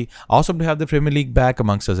 awesome to see. Awesome to have the Premier League back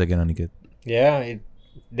amongst us again, Aniket. Yeah, it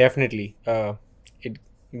definitely. It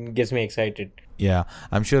gets me excited. Yeah,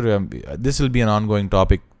 I'm sure this will be an ongoing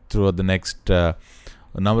topic throughout the next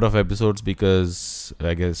number of episodes because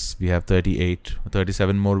I guess we have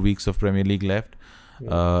 37 more weeks of Premier League left.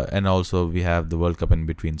 And also we have the World Cup in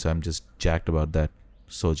between, so I'm just jacked about that.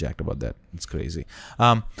 So jacked about that. It's crazy.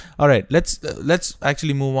 All right, let's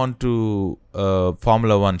actually move on to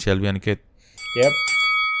Formula One, shall we, Aniket? Yep.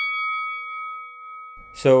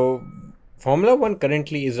 So Formula One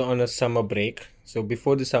currently is on a summer break. So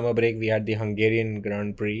before the summer break, we had the Hungarian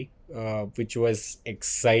Grand Prix, which was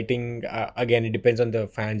exciting. Again, it depends on the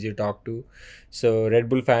fans you talk to. So Red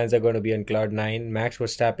Bull fans are going to be on cloud 9. Max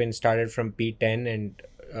Verstappen started from P10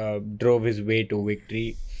 and drove his way to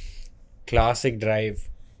victory. Classic drive.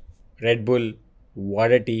 Red Bull,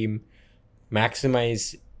 what a team.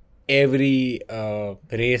 Maximize every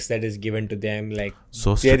race that is given to them. Like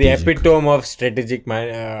So they're the strategic. epitome of strategic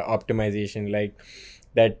optimization. Like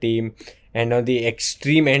that team. And on the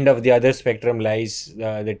extreme end of the other spectrum lies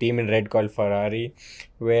the team in red called Ferrari,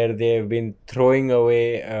 where they've been throwing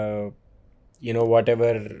away,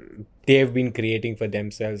 whatever they've been creating for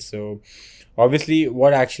themselves. So, obviously,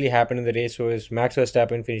 what actually happened in the race was Max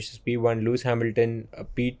Verstappen finishes P1, Lewis Hamilton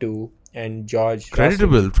P2, and George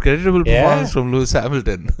Russell. Creditable Yeah. performance from Lewis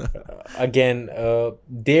Hamilton. Again,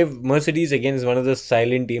 Mercedes again is one of those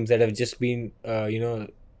silent teams that have just been,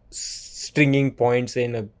 stringing points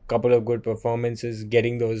in a couple of good performances,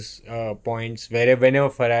 getting those points whenever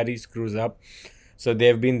Ferrari screws up. So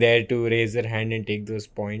they've been there to raise their hand and take those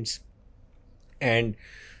points. And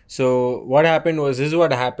so what happened was, this is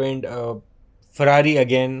what happened. Ferrari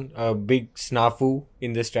again, a big snafu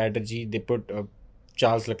in the strategy. They put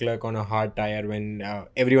Charles Leclerc on a hard tire when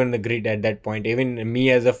everyone in the grid at that point, even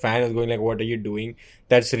me as a fan, was going like, what are you doing?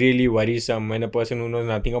 That's really worrisome when a person who knows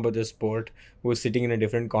nothing about the sport, who's sitting in a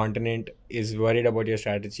different continent, is worried about your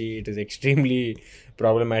strategy. It is extremely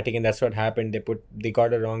problematic, and that's what happened. They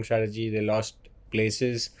got a wrong strategy. They lost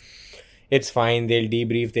places. It's fine. They'll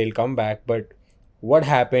debrief. They'll come back. But what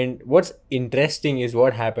happened? What's interesting is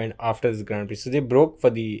what happened after this Grand Prix. So they broke for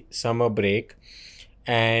the summer break.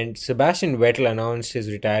 And Sebastian Vettel announced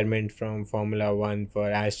his retirement from Formula One for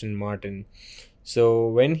Aston Martin. So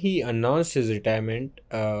when he announced his retirement,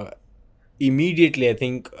 immediately, I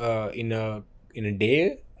think in a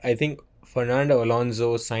day, I think Fernando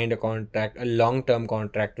Alonso signed a long-term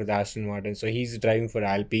contract with Aston Martin. So he's driving for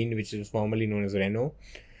Alpine, which is formerly known as Renault.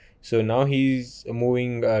 So now he's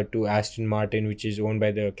moving to Aston Martin, which is owned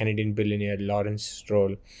by the Canadian billionaire Lawrence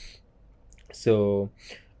Stroll. So,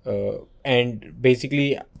 and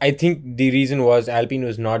basically, I think the reason was Alpine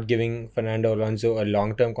was not giving Fernando Alonso a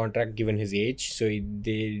long-term contract given his age. So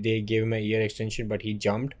they gave him a year extension, but he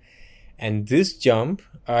jumped. And this jump,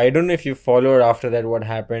 I don't know if you followed after that what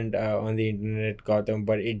happened on the internet, Gautam,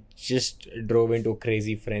 but it just drove into a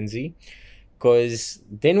crazy frenzy. Because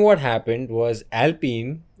then what happened was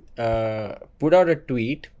Alpine put out a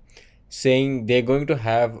tweet saying they're going to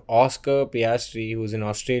have Oscar Piastri, who's an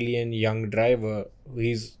Australian young driver,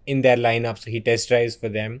 he's in their lineup, so he test drives for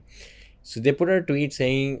them. So they put out a tweet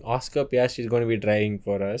saying Oscar Piastri is going to be driving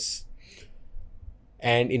for us.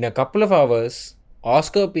 And in a couple of hours,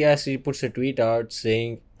 Oscar Piastri puts a tweet out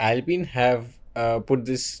saying Alpine have put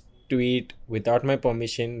this tweet without my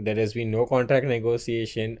permission. There has been no contract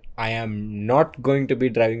negotiation. I am not going to be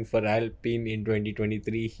driving for Alpine in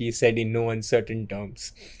 2023, he said in no uncertain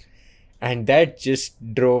terms. and that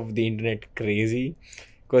just drove the internet crazy.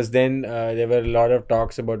 Because then there were a lot of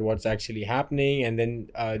talks about what's actually happening, and then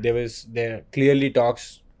there clearly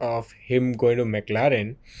talks of him going to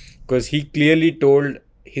McLaren, because he clearly told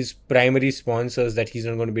his primary sponsors that he's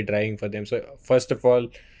not going to be driving for them. So first of all,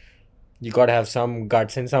 you got to have some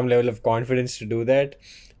guts and some level of confidence to do that.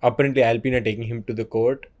 Apparently, Alpine are taking him to the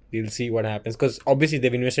court. We'll see what happens, because obviously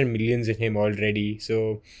they've invested millions in him already.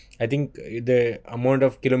 So I think the amount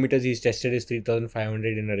of kilometers he's tested is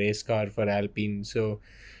 3,500 in a race car for Alpine. So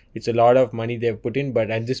it's a lot of money they've put in. But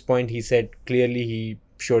at this point, he said clearly he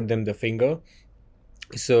showed them the finger.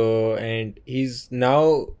 So, and he's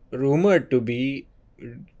now rumored to be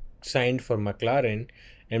signed for McLaren,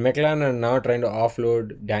 and McLaren are now trying to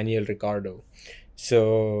offload Daniel Ricciardo,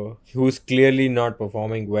 so who's clearly not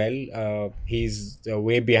performing well. He's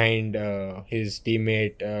way behind his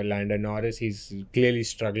teammate Lando Norris. He's clearly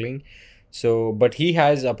struggling. So, but he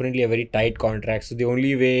has apparently a very tight contract, so the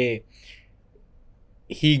only way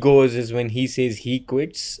he goes is when he says he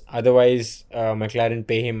quits. Otherwise, McLaren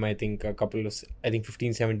pay him, I think,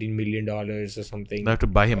 15-17 million dollars or something. They have to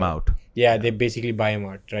buy him out. Yeah, they basically buy him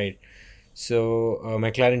out, right? So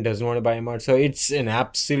McLaren doesn't want to buy him out. So it's an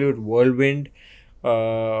absolute whirlwind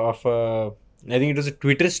I think it was a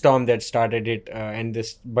Twitter storm that started it, and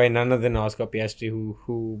this by none other than Oscar Piastri,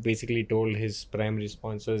 who basically told his primary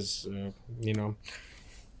sponsors,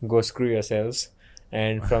 go screw yourselves.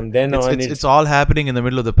 And from then on, it's all happening in the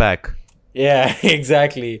middle of the pack. Yeah,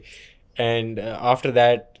 exactly. And after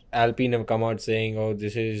that, Alpine have come out saying, "Oh,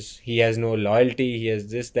 he has no loyalty. He has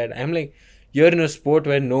this, that." I'm like, you're in a sport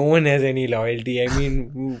where no one has any loyalty. I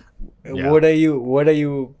mean, what is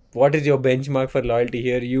your benchmark for loyalty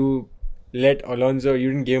here? You let Alonso, you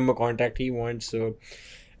didn't give him a contract he wants. So,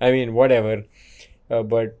 I mean, whatever.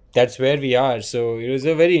 But that's where we are. So it was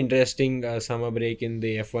a very interesting summer break in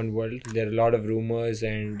the F1 world. There are a lot of rumors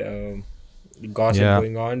and gossip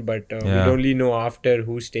going on, but we'll only know after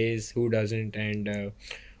who stays, who doesn't, and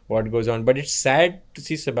what goes on. But it's sad to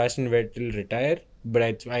see Sebastian Vettel retire,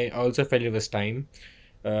 but I also felt it was time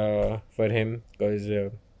for him, because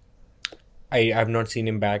I have not seen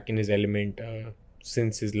him back in his element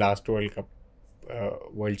since his last World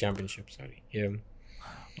Championship.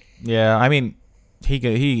 Yeah, I mean,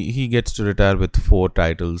 he gets to retire with 4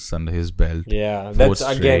 titles under his belt. Yeah, that's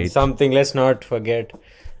again something. Let's not forget.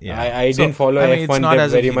 Yeah. I didn't follow F1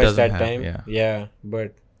 very much that time. Yeah,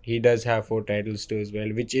 but he does have 4 titles too as well,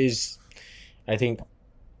 which is, I think,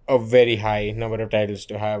 a very high number of titles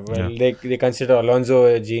to have. Well, they consider Alonso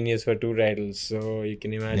a genius for 2 titles, so you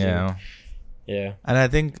can imagine. Yeah. And I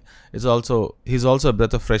think he's also a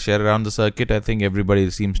breath of fresh air around the circuit. I think everybody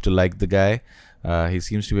seems to like the guy. He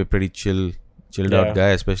seems to be a pretty chilled out guy,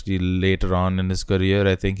 especially later on in his career.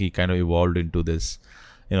 I think he kind of evolved into this,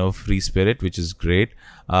 free spirit, which is great.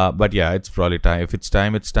 But yeah, it's probably time. If it's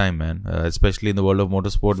time, it's time, man. Especially in the world of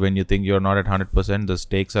motorsport, when you think you're not at 100%, the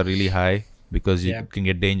stakes are really high because you can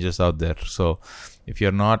get dangerous out there. So if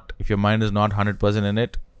your mind is not 100% in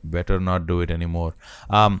it, better not do it anymore.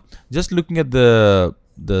 Just looking at the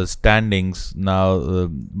standings now,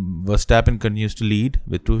 Verstappen continues to lead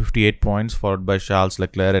with 258 points, followed by Charles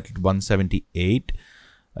Leclerc at 178.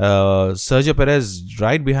 Sergio Perez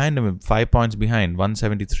right behind him, 5 points behind,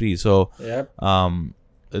 173. So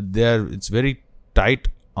it's very tight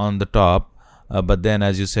on the top, but then,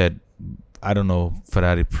 as you said, I don't know,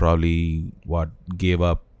 Ferrari probably gave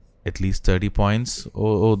up at least 30 points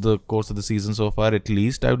over the course of the season so far, at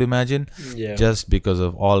least, I would imagine, just because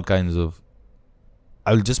of all kinds of,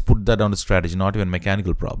 I will just put that down to strategy, not even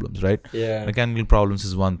mechanical problems, right? Yeah. Mechanical problems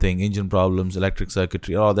is one thing, engine problems, electric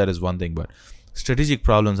circuitry, all that is one thing, but strategic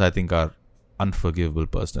problems, I think, are unforgivable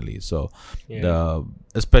personally. So,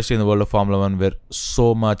 especially in the world of Formula 1, where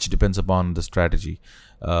so much depends upon the strategy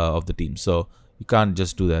of the team. So, you can't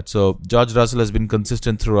just do that. So, George Russell has been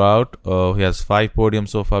consistent throughout. He has 5 podiums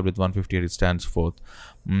so far with 158. It stands 4th.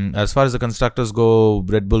 As far as the constructors go,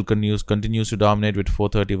 Red Bull continues to dominate with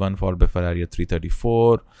 431, followed by Ferrari at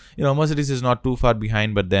 334. Mercedes is not too far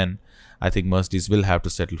behind, but then I think Mercedes will have to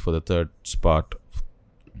settle for the 3rd spot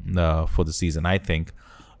for the season, I think.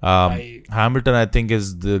 Hamilton, I think,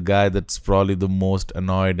 is the guy that's probably the most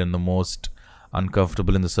annoyed and the most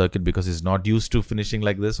uncomfortable in the circuit, because he's not used to finishing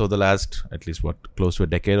like this over the last, at least, close to a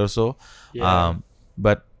decade or so.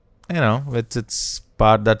 But it's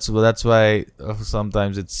part. That's why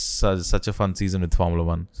sometimes it's such a fun season with Formula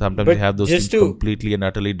 1. Sometimes you have those teams completely and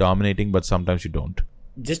utterly dominating, but sometimes you don't.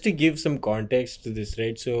 Just to give some context to this,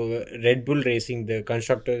 right? So Red Bull Racing, the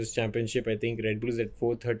Constructors Championship, I think Red Bull is at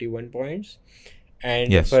 431 points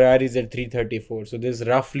and Ferrari is at 334. So there's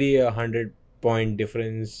roughly 100 point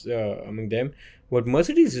difference among them. But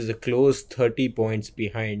Mercedes is a close 30 points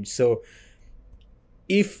behind. So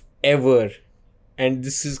if ever, and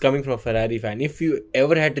this is coming from a Ferrari fan, if you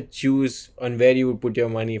ever had to choose on where you would put your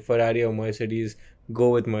money, Ferrari or Mercedes, go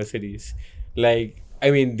with Mercedes. Like,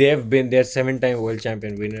 I mean, they're 7-time world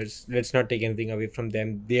champion winners. Let's not take anything away from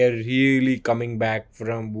them. They're really coming back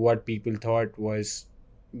from what people thought was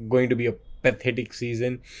going to be a pathetic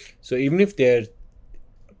season. So even if they're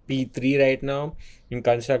P3 right now in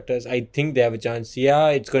constructors, I think they have a chance. Yeah,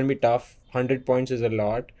 it's going to be tough. 100 points is a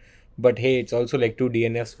lot. But hey, it's also like 2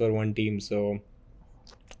 DNFs for one team. So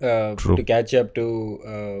to catch up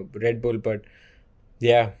to Red Bull. But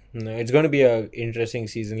yeah, no, it's going to be a interesting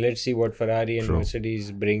season. Let's see what Ferrari and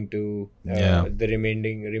Mercedes bring to the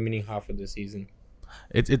remaining half of the season.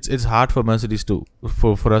 It's hard for Mercedes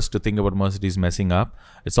for us to think about Mercedes messing up.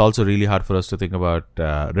 It's also really hard for us to think about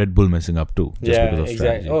Red Bull messing up too. Just because of exactly.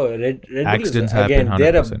 strategy. Oh, Red Accidents Bull is, again, happen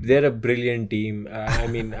 100%. they're a brilliant team. I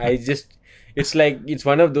mean, it's like, it's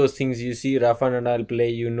one of those things. You see Rafa Nadal play,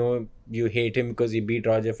 you hate him because he beat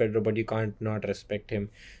Roger Federer, but you can't not respect him.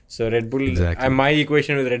 So Red Bull, Exactly. My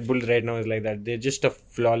equation with Red Bull right now is like that. They're just a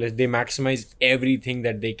flawless. They maximize everything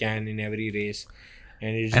that they can in every race,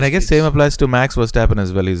 and I guess same applies to Max Verstappen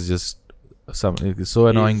as well. He's just he's so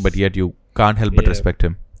annoying, but yet you can't help but respect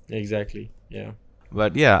him. Exactly. Yeah.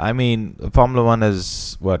 But yeah, I mean, Formula One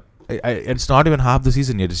is what. It's not even half the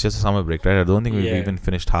season yet. It's just a summer break, right? I don't think we've even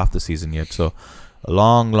finished half the season yet. So a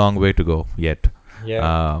long, long way to go yet.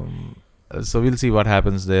 Yeah. So we'll see what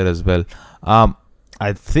happens there as well.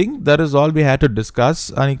 I think that is all we had to discuss,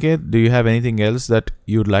 Aniket. Do you have anything else that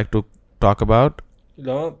you'd like to talk about?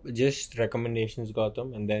 No, just recommendations,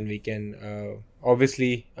 Gautam, and then we can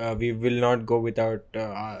obviously we will not go without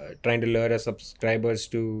trying to lure our subscribers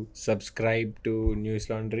to subscribe to News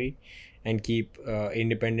Laundry and keep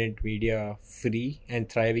independent media free and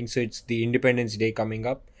thriving. So it's the Independence Day coming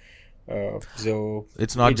up. So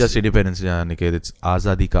it's not just Independence Day, Aniket. It's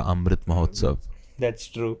Azadi Ka Amrit Mahotsav. That's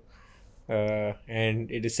true. And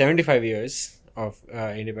it is 75 years of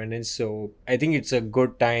independence. So I think it's a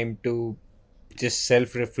good time to just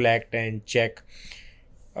self-reflect and check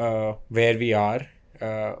where we are,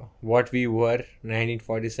 what we were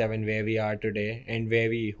 1947, where we are today, and where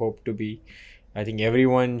we hope to be. I think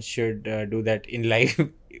everyone should do that in life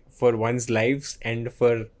for one's lives and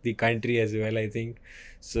for the country as well, I think.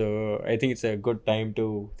 So I think it's a good time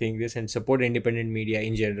to think this and support independent media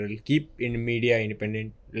in general. Keep media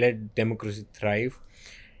independent. Let democracy thrive,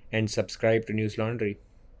 and subscribe to News Laundry.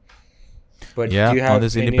 But do you have on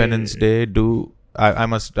this Independence Day, I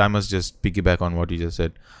must just piggyback on what you just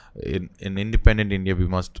said. In independent India, we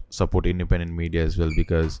must support independent media as well,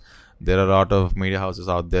 because there are a lot of media houses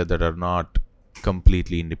out there that are not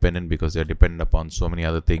completely independent because they're dependent upon so many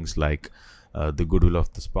other things like the goodwill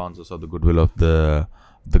of the sponsors or the goodwill of the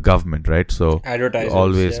government, right? So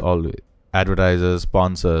advertisers, always advertisers,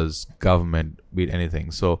 sponsors, government, be it anything.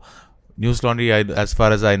 So News Laundry, as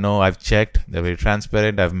far as I know, I've checked, they're very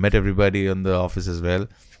transparent. I've met everybody in the office as well.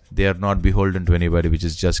 They are not beholden to anybody, which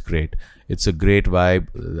is just great. It's a great vibe.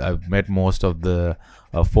 I've met most of the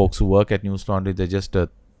folks who work at News Laundry. They're just a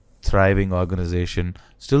thriving organization,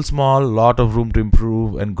 still small, lot of room to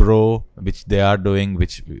improve and grow, which they are doing,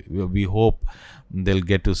 which we hope they'll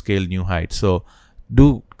get to scale new heights. So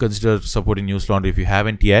do consider supporting News Laundry if you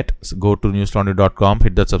haven't yet. So go to newslaundry.com,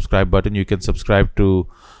 hit that subscribe button. You can subscribe to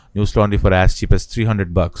News Laundry for as cheap as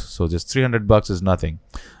 $300. So just $300 is nothing.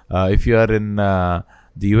 If you are in the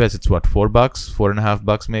US, it's what, $4,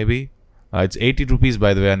 $4.50 maybe. It's 80 rupees,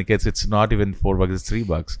 by the way, and it's not even $4, it's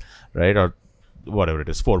 $3, right? Or whatever it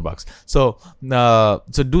is, $4. So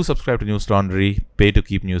do subscribe to News Laundry. Pay to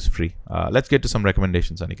keep news free. Let's get to some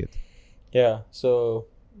recommendations, Aniket. Yeah. So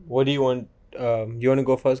what do you want? You want to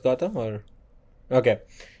go first, Gautam, or? Okay.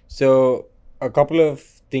 So a couple of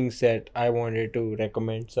things that I wanted to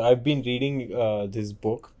recommend. So I've been reading this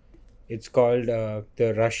book. It's called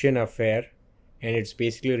The Russian Affair, and it's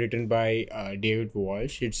basically written by David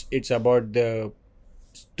Walsh. It's about the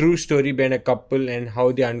true story behind a couple and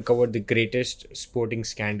how they uncovered the greatest sporting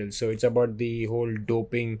scandal. So it's about the whole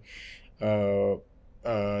doping thing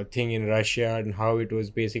in Russia, and how it was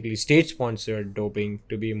basically state-sponsored doping,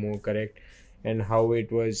 to be more correct, and how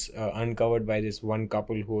it was uncovered by this one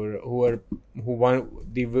couple who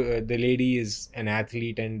the lady is an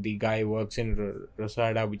athlete and the guy works in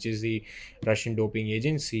Rosada, which is the Russian doping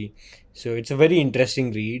agency. So it's a very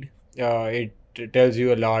interesting read. It tells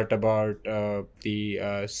you a lot about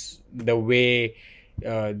the way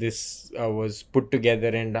this was put together,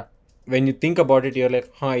 and when you think about it, you're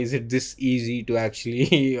like, is it this easy to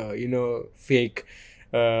actually fake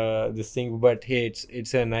this thing. But hey,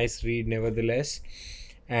 it's a nice read nevertheless.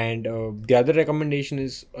 And the other recommendation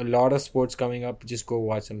is a lot of sports coming up. Just go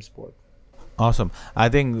watch some sport. Awesome. I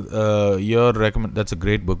think that's a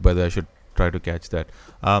great book, by the way. I should try to catch that.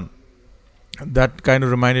 That kind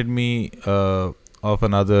of reminded me of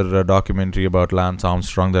another documentary about Lance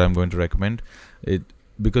Armstrong that I'm going to recommend.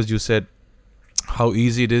 Because you said how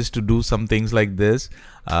easy it is to do some things like this.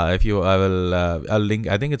 I'll link.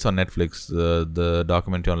 I think it's on Netflix. The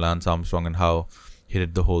documentary on Lance Armstrong and how he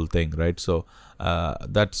did the whole thing, right? So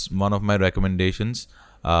that's one of my recommendations.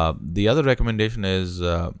 The other recommendation is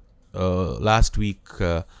last week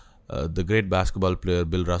the great basketball player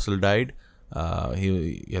Bill Russell died.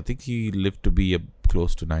 I think he lived to be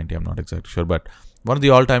close to 90. I'm not exactly sure, but one of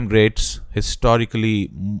the all-time greats, historically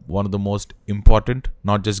one of the most important,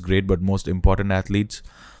 not just great, but most important athletes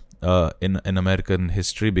in American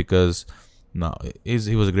history, because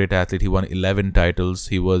he was a great athlete. He won 11 titles.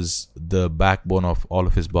 He was the backbone of all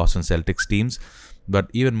of his Boston Celtics teams. But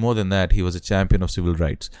even more than that, he was a champion of civil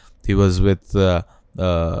rights. He was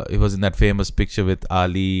he was in that famous picture with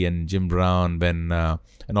Ali and Jim Brown when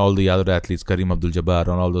and all the other athletes, Kareem Abdul-Jabbar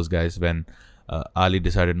and all those guys, when Ali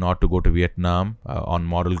decided not to go to Vietnam on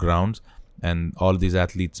moral grounds, and all these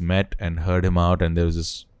athletes met and heard him out, and there was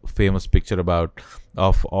this famous picture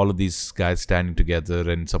of all of these guys standing together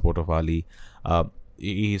in support of Ali.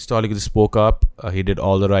 He historically spoke up. He did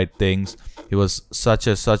all the right things. He was such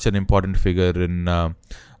an important figure in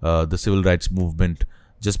the civil rights movement,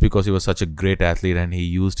 just because he was such a great athlete and he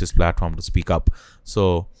used his platform to speak up.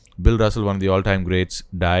 So Bill Russell, one of the all-time greats,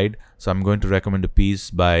 died. So I'm going to recommend a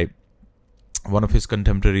piece by one of his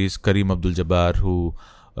contemporaries, Kareem Abdul-Jabbar, who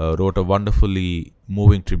wrote a wonderfully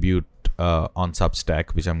moving tribute on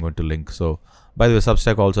Substack, which I'm going to link. So, by the way,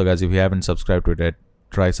 Substack also, guys, if you haven't subscribed to it yet,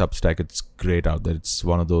 try Substack. It's great out there. It's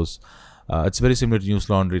one of those, it's very similar to News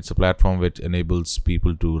Laundry. It's a platform which enables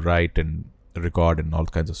people to write and record and all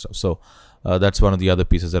kinds of stuff. So, that's one of the other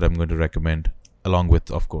pieces that I'm going to recommend, along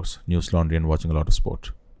with, of course, News Laundry and watching a lot of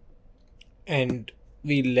sport. And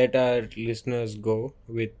we let our listeners go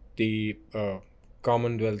with the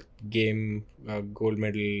Commonwealth Game gold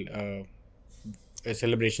medal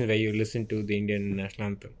celebration, where you listen to the Indian national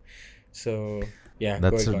anthem. So yeah,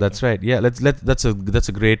 that's right. Yeah, that's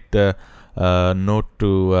a great note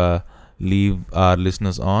to leave our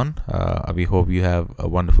listeners on. We hope you have a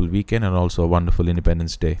wonderful weekend and also a wonderful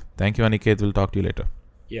Independence Day. Thank you, Aniket. We'll talk to you later.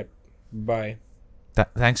 Yep. Bye.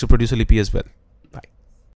 Thanks to producer Lippy as well. Bye.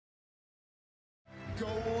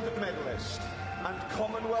 Gold medalist and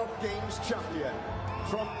Commonwealth Games champion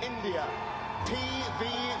from India, PV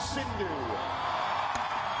Sindhu.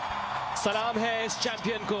 सलाम है इस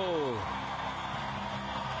champion को,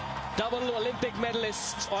 double Olympic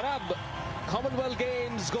medallist और अब Commonwealth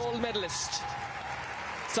games gold medallist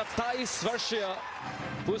 27 वर्षीय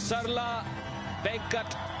पुसरला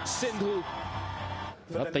वेंकट सिंधु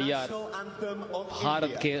अब तैयार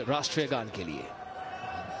भारत के राष्ट्रीय गान के लिए।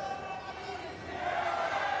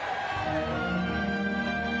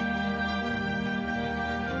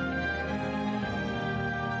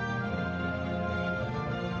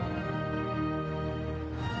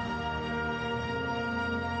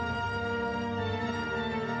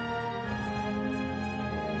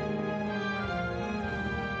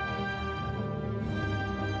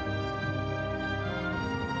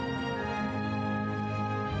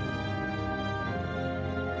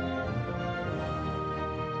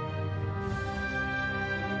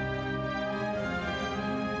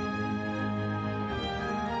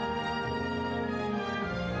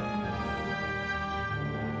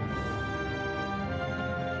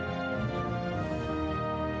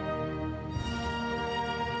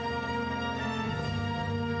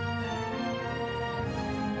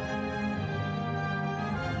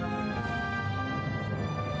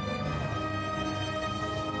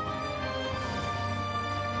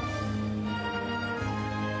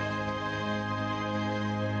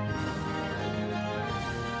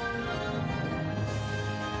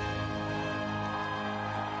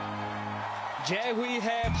 जय हुई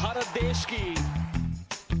है भारत देश की।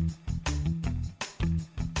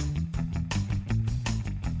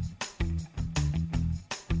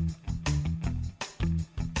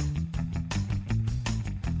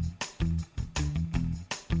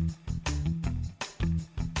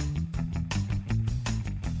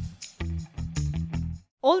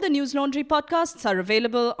 All the News Laundry podcasts are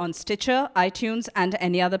available on Stitcher, iTunes, and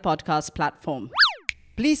any other podcast platform.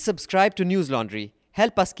 Please subscribe to News Laundry.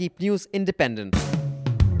 Help us keep news independent.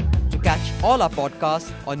 To catch all our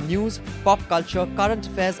podcasts on news, pop culture, current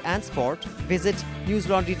affairs and sport, visit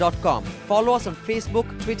newslaundry.com. Follow us on Facebook,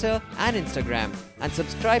 Twitter and Instagram and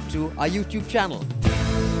subscribe to our YouTube channel.